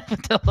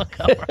have to look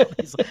up where all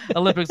these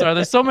Olympics are.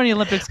 There's so many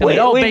Olympics coming.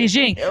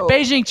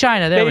 Beijing,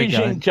 China. There we go.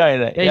 Beijing,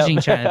 China.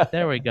 Beijing, China.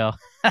 There we go.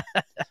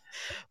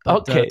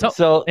 Okay,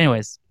 so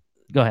anyways,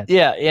 go ahead.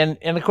 Yeah,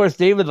 and of course,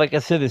 David, like I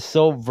said, is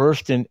so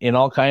versed in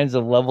all kinds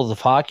of levels of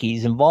hockey.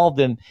 He's involved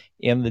in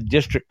the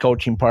district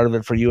coaching part of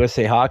it for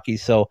USA Hockey.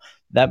 So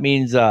that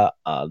means the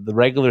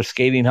regular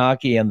skating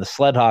hockey and the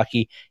sled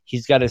hockey.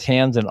 He's got his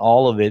hands in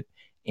all of it.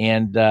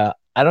 And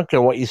I don't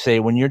care what you say.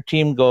 When your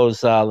team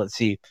goes, let's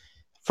see,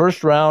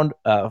 first round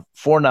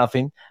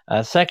 4-0,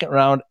 second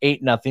round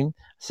 8-0,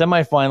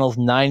 semifinals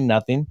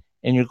 9-0,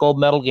 and your gold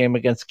medal game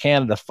against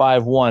Canada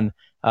 5-1.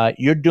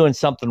 You're doing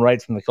something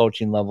right from the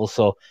coaching level.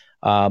 So,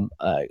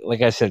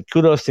 like I said,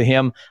 kudos to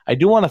him. I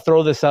do want to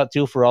throw this out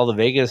too for all the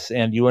Vegas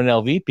and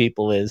UNLV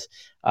people is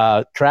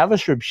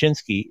Travis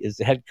Rybczynski is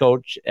the head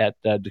coach at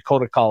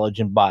Dakota College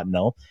in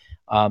Bottineau.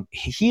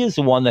 He is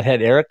the one that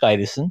had Eric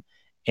Idison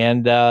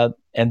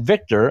and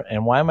Victor.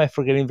 And why am I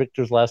forgetting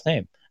Victor's last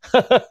name?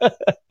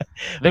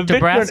 Victor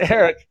Brask. And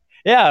Eric.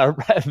 Yeah,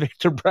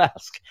 Victor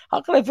Brask.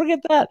 How can I forget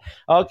that?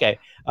 Okay,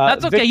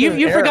 that's okay. Victor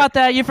You forgot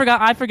that. You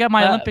forgot. I forgot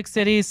my Olympic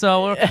city.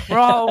 So we're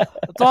all.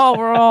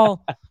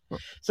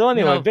 So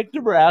anyway,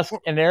 Victor Brask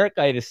and Eric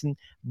Idison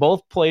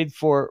both played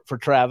for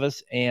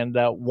Travis and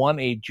won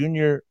a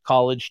junior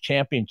college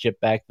championship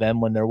back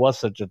then when there was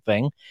such a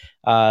thing,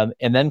 and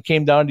then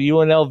came down to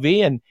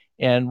UNLV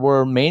and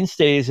were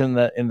mainstays in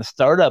the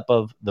startup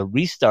of the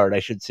restart, I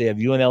should say, of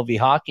UNLV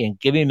hockey and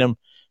getting them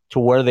to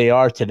where they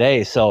are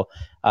today. So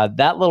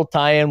that little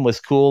tie-in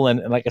was cool.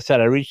 And like I said,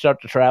 I reached out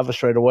to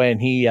Travis right away,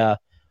 and he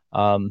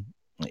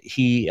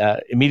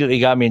immediately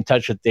got me in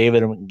touch with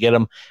David and we can get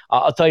him.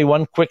 I'll tell you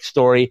one quick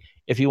story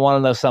if you want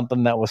to know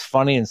something that was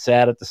funny and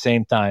sad at the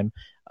same time.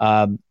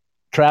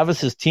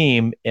 Travis's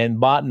team in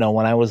Bottineau,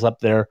 when I was up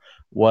there,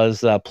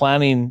 was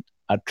planning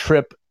a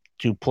trip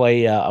to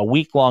play a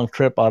week-long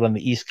trip out on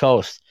the East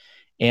Coast.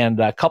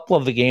 And a couple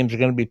of the games are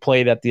going to be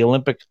played at the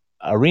Olympic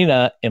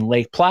Arena in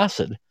Lake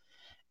Placid.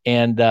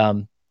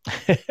 And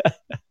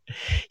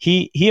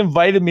he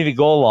invited me to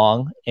go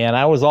along, and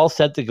I was all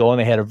set to go. And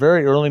they had a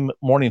very early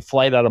morning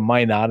flight out of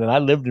Minot, and I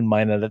lived in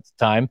Minot at the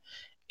time.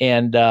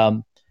 And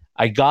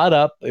I got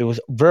up. It was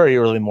very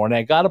early morning.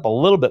 I got up a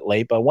little bit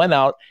late, but I went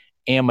out,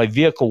 and my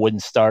vehicle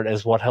wouldn't start,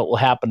 as what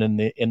happened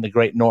in the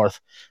Great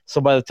North.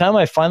 So by the time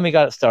I finally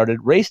got it started,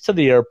 raced to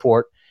the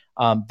airport.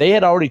 They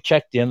had already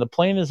checked in. The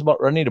plane is about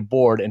ready to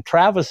board, and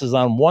Travis is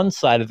on one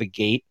side of the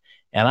gate,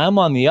 and I'm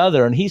on the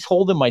other, and he's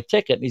holding my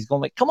ticket, and he's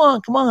going like, come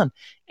on.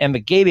 And the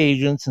gate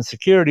agents and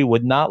security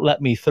would not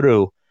let me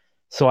through.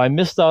 So I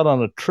missed out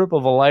on a trip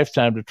of a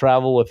lifetime to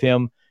travel with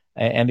him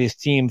and his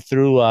team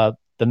through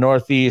the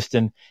Northeast.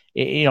 And,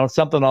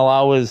 something I'll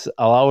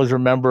always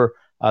remember.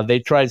 They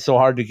tried so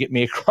hard to get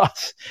me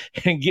across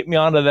and get me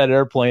onto that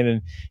airplane.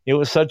 And it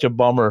was such a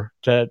bummer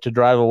to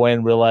drive away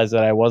and realize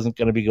that I wasn't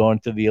going to be going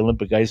to the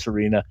Olympic Ice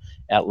Arena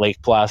at Lake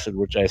Placid,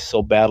 which I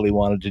so badly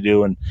wanted to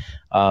do. And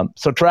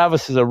so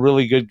Travis is a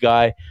really good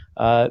guy.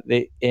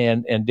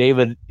 And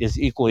David is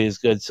equally as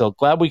good. So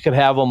glad we could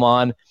have him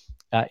on.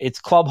 It's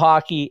club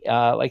hockey.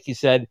 Like you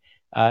said,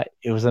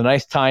 it was a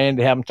nice tie-in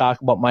to have him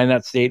talk about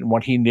Minot State and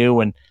what he knew.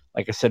 And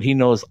like I said, he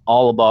knows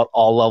all about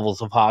all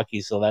levels of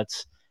hockey. So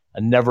that's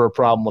never a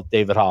problem with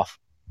David Hoff.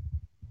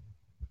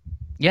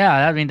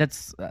 Yeah, I mean,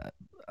 that's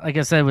like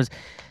I said,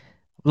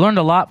 learned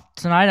a lot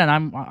tonight, and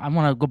I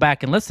want to go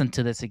back and listen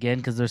to this again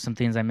because there's some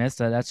things I missed.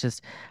 That's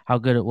just how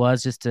good it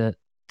was, just to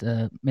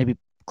maybe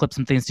clip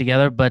some things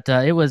together. But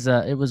it was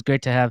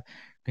great to have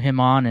him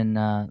on, and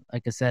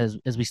like I said,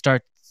 as we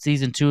start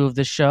season 2 of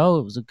this show,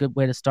 it was a good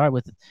way to start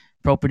with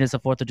appropriateness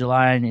of 4th of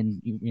July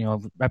and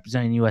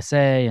representing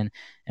USA and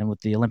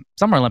with the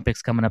Summer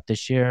Olympics coming up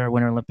this year,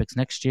 Winter Olympics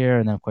next year,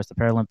 and then of course the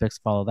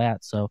Paralympics follow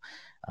that. So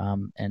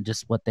and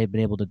just what they've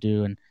been able to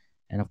do,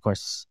 and of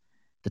course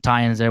the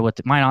tie-ins there with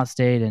the Minot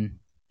State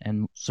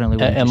and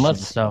certainly and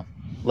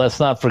let's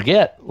not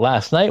forget,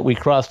 last night we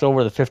crossed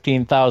over the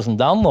 15,000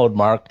 download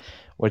mark,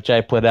 which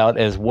I put out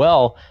as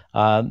well.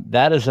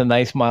 That is a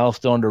nice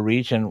milestone to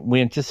reach, and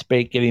we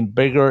anticipate getting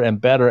bigger and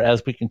better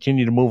as we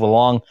continue to move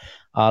along.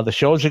 The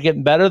shows are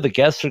getting better, the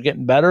guests are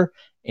getting better,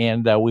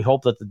 and we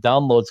hope that the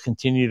downloads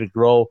continue to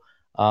grow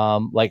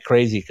like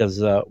crazy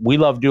because we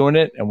love doing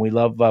it and we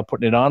love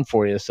putting it on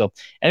for you. So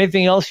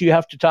anything else you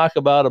have to talk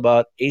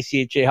about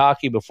ACHA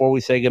hockey before we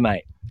say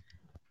goodnight?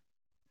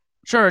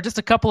 Sure, just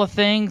a couple of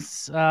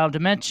things to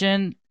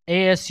mention.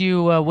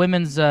 ASU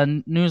women's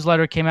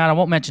newsletter came out. I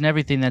won't mention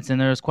everything that's in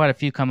there. There's quite a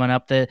few coming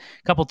up. The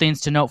couple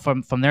things to note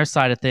from their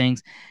side of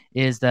things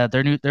is that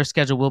their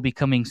schedule will be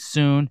coming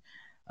soon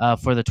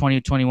for the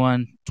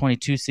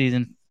 2021-22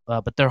 season.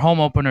 But their home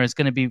opener is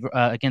going to be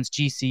against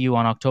GCU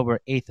on October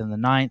 8th and the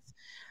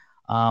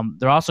 9th.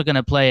 They're also going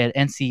to play an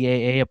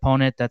NCAA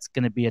opponent. That's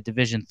going to be a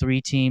Division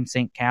III team,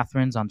 St.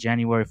 Catherine's, on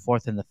January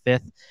 4th and the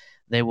 5th.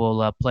 They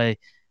will play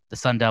the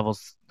Sun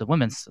Devils, the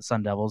women's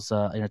Sun Devils,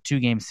 in a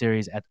 2-game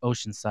series at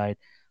Oceanside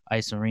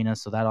Ice Arena.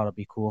 So that ought to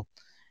be cool.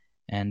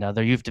 And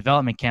their youth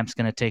development camp is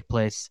going to take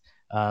place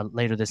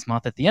later this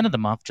month, at the end of the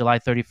month, July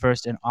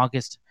 31st and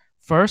August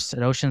 1st at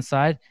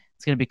Oceanside.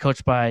 It's going to be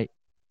coached by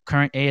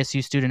current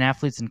ASU student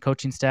athletes and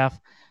coaching staff,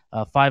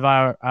 5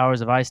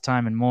 hours of ice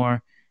time and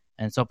more.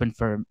 And it's open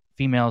for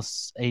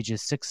females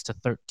ages 6 to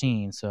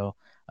 13. So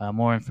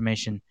more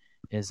information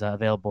is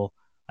available,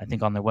 I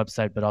think, on their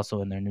website, but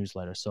also in their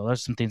newsletter. So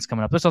there's some things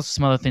coming up. There's also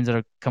some other things that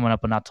are coming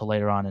up, but not till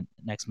later on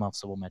next month.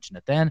 So we'll mention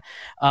it then.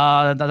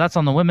 That's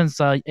on the women's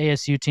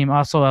ASU team.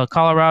 Also,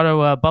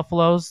 Colorado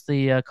Buffaloes,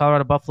 the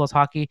Colorado Buffaloes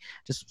hockey,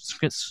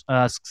 just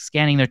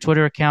scanning their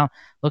Twitter account.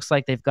 Looks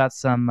like they've got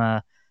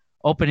some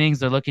openings.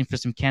 They're looking for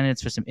some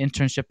candidates for some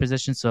internship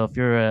positions. So if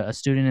you're a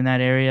student in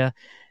that area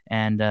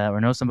and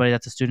or know somebody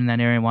that's a student in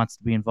that area and wants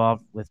to be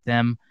involved with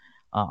them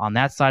on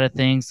that side of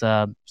things,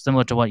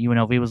 similar to what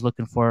UNLV was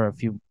looking for a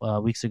few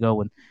weeks ago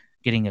when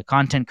getting a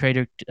content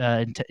creator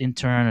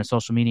intern, a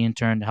social media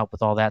intern to help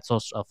with all that,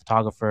 a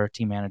photographer,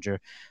 team manager,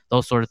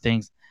 those sort of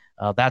things.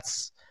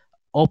 That's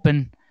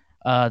open.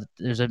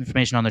 There's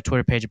information on their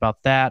Twitter page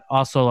about that.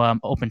 Also,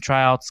 open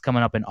tryouts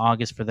coming up in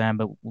August for them,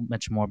 but we'll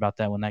mention more about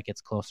that when that gets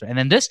closer. And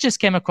then this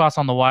just came across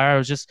on the wire. I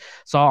was just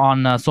saw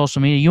on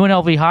social media,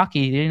 UNLV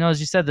hockey.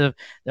 As you said, they're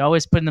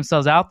always putting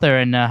themselves out there.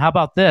 And how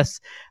about this?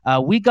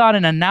 We got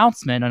an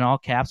announcement in all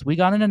caps. We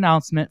got an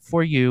announcement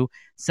for you,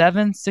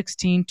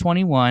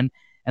 7/16/21,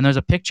 and there's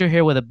a picture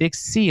here with a big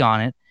C on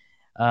it,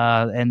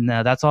 and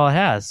that's all it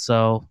has.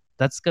 So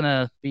that's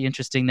gonna be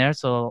interesting there.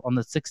 So on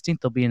the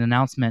 16th, there'll be an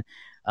announcement.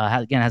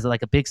 Again, has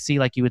like a big C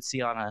like you would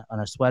see on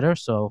a sweater.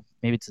 So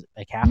maybe it's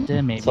a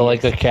captain. Maybe so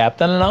like a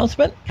captain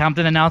announcement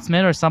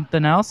or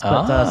something else.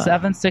 But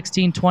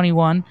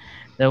 7/16/21,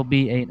 there will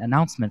be an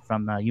announcement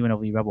from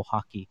UNLV Rebel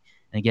Hockey.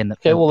 And again,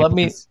 okay. Well,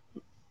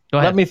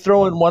 let me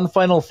throw in one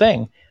final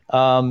thing.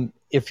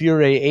 If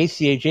you're a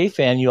ACHA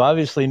fan, you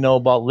obviously know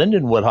about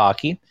Lindenwood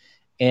hockey,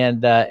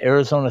 and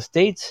Arizona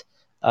State's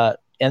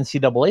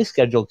NCAA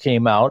schedule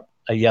came out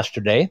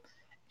yesterday.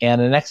 And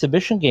an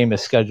exhibition game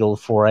is scheduled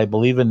for, I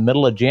believe, in the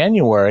middle of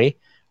January,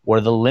 where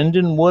the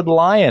Lindenwood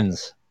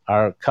Lions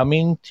are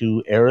coming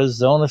to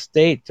Arizona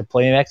State to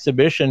play an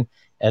exhibition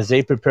as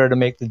they prepare to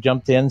make the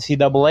jump to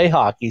NCAA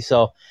hockey.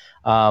 So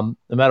no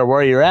matter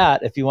where you're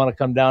at, if you want to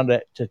come down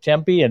to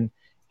Tempe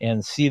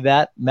and see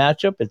that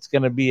matchup, it's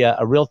going to be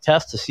a real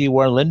test to see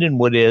where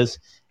Lindenwood is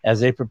as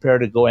they prepare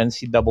to go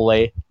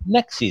NCAA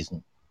next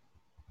season.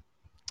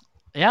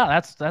 Yeah,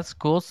 that's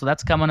cool. So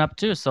that's coming up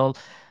too. So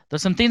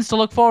there's some things to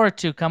look forward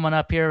to coming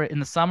up here in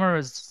the summer,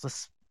 in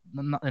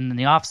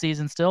the off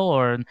season still,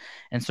 and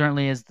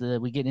certainly as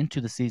we get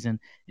into the season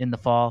in the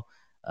fall,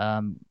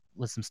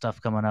 with some stuff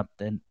coming up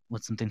and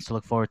with some things to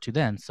look forward to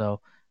then.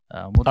 So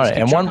we'll just all right,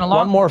 and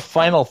one more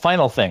final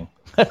thing.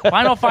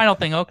 final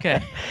thing.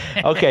 Okay.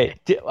 Okay.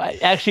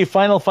 Actually,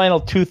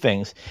 final two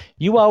things.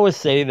 You always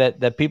say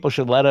that people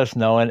should let us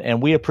know,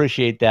 and we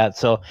appreciate that.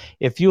 So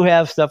if you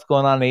have stuff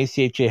going on in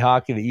ACHA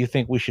hockey that you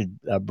think we should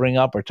bring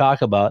up or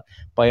talk about,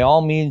 by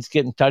all means,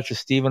 get in touch with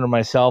Stephen or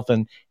myself,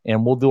 and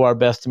we'll do our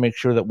best to make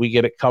sure that we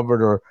get it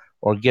covered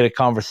or get a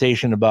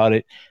conversation about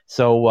it.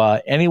 So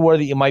anywhere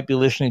that you might be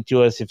listening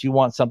to us, if you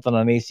want something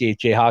on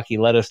ACHA hockey,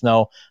 let us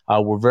know.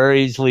 We're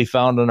very easily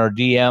found on our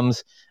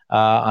DMs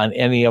on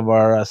any of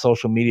our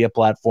social media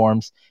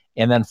platforms.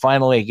 And then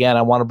finally, again,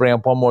 I want to bring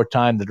up one more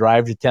time the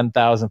drive to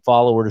 10,000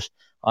 followers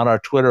on our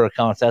Twitter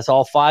accounts. That's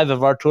all 5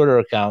 of our Twitter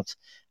accounts.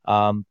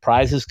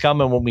 Prizes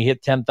coming when we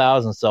hit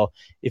 10,000. So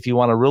if you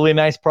want a really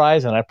nice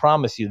prize, and I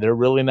promise you they're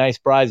really nice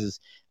prizes,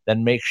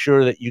 then make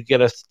sure that you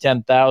get us to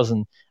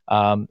 10,000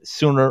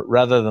 sooner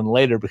rather than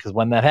later, because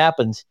when that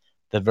happens,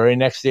 the very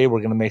next day we're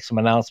going to make some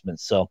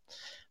announcements. So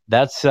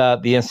that's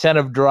the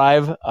incentive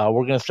drive.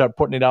 We're going to start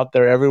putting it out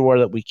there everywhere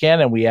that we can,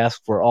 and we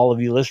ask for all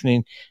of you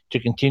listening to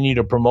continue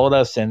to promote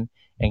us and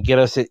get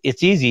us.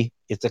 It's easy.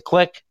 It's a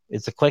click.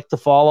 It's a click to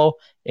follow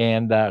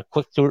and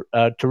click to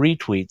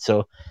retweet.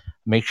 So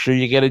make sure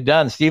you get it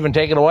done. Stephen,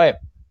 take it away.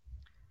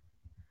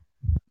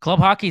 Club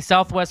Hockey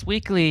Southwest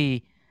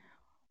Weekly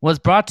was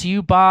brought to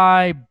you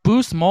by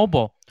Boost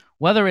Mobile.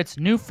 Whether it's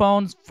new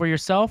phones for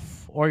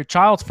yourself or your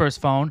child's first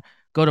phone,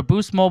 go to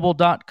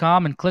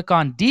boostmobile.com and click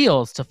on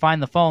deals to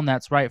find the phone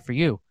that's right for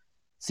you.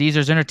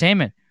 Caesars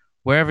Entertainment.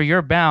 Wherever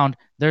you're bound,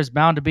 there's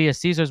bound to be a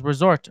Caesars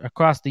resort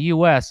across the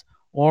U.S.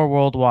 or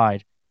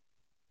worldwide.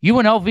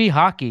 UNLV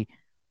Hockey.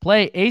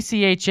 Play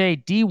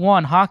ACHA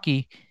D1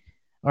 hockey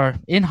or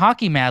in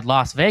Hockey Mad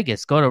Las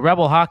Vegas. Go to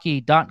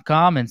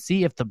rebelhockey.com and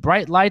see if the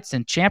bright lights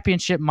and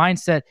championship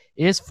mindset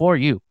is for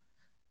you.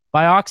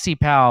 By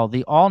OxyPal,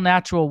 the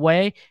all-natural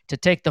way to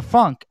take the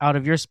funk out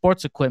of your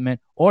sports equipment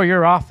or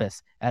your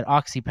office at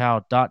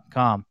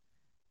oxypal.com.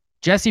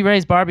 Jesse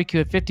Ray's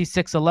Barbecue at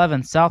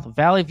 5611 South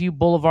Valley View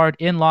Boulevard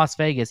in Las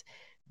Vegas.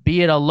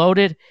 Be it a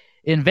loaded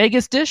in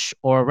Vegas dish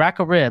or a rack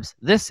of ribs,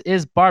 this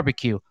is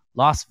barbecue,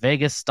 Las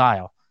Vegas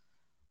style.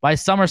 By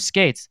Summer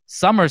Skates,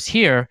 summer's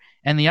here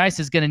and the ice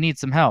is going to need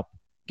some help.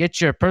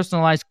 Get your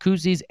personalized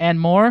koozies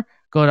and more.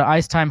 Go to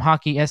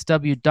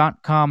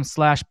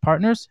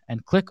IcetimeHockeySW.com/partners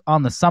and click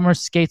on the Summer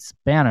Skates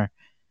banner.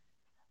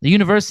 The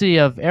University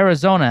of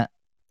Arizona,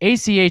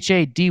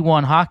 ACHA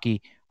D1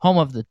 Hockey, home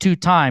of the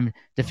 2-time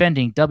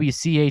defending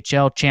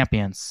WCHL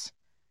champions.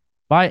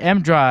 By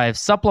M-Drive,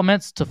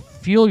 supplements to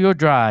fuel your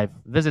drive.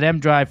 Visit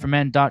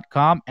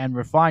mdriveformen.com and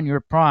refine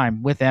your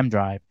prime with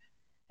M-Drive.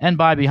 And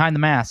by Behind the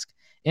Mask,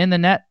 in the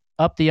net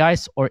up the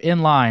ice, or in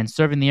line,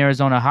 serving the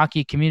Arizona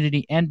hockey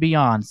community and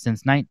beyond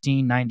since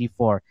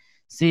 1994.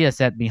 See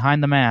us at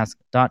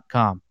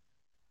BehindTheMask.com.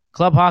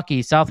 Club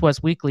Hockey,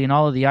 Southwest Weekly, and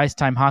all of the Ice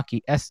Time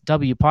Hockey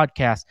SW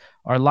podcasts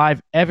are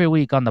live every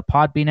week on the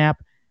Podbean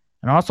app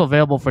and are also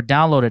available for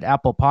download at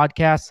Apple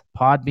Podcasts,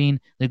 Podbean,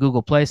 the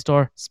Google Play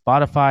Store,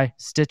 Spotify,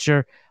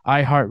 Stitcher,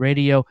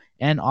 iHeartRadio,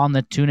 and on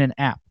the TuneIn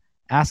app.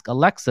 Ask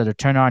Alexa to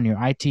turn on your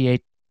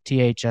ITHSW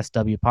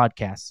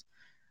podcasts.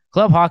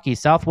 Club Hockey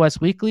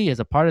Southwest Weekly is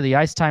a part of the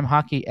Icetime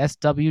Hockey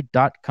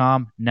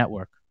SW.com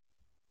network.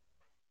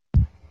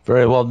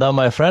 Very well done,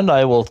 my friend.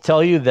 I will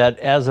tell you that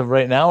as of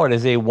right now, it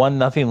is a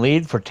 1-0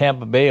 lead for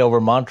Tampa Bay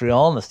over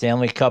Montreal in the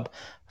Stanley Cup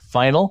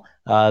final.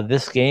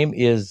 This game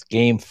is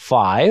Game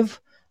 5.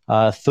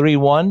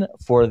 3-1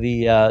 for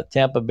the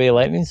Tampa Bay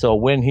Lightning. So a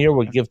win here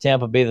would give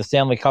Tampa Bay the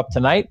Stanley Cup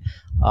tonight.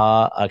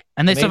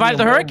 And they survived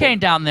the hurricane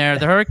down there.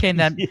 The hurricane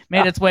that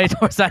made its way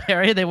towards that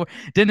area. They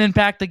didn't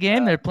impact the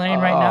game. They're playing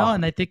right now,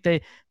 and I think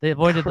they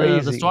avoided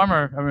the storm.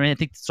 I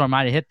think the storm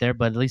might have hit there,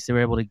 but at least they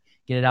were able to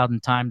get it out in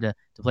time to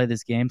play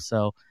this game.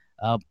 So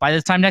by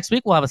this time next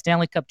week, we'll have a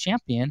Stanley Cup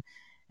champion.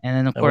 And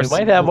then, of course, we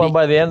might have one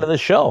by the end of the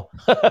show.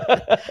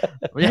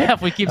 Yeah,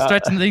 if we keep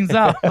stretching things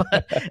out.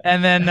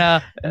 and then,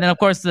 of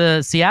course,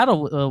 the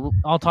Seattle.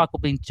 All talk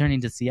will be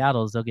turning to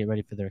Seattle as they'll get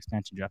ready for their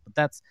expansion draft. But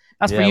that's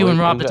for you and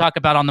Rob to talk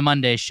about on the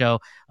Monday show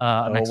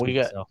next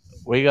week.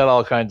 We got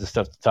all kinds of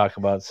stuff to talk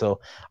about. So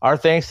our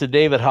thanks to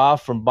David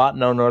Hoff from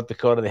Bottineau, North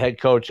Dakota, the head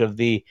coach of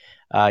the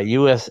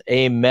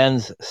USA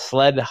men's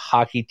sled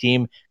hockey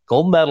team.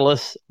 Gold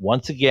medalists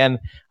once again.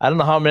 I don't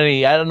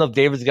know if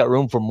David's got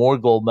room for more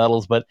gold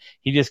medals, but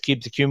he just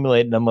keeps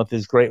accumulating them with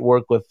his great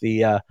work with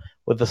the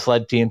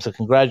sled team. So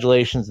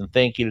congratulations and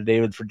thank you to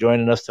David for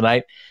joining us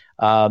tonight.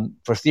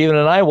 For Stephen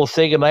and I, we'll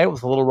say goodnight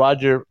with a little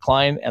Roger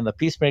Klein and the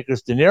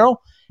Peacemakers De Niro.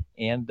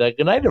 And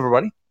good night,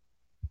 everybody.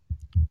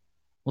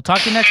 We'll talk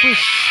to you next week.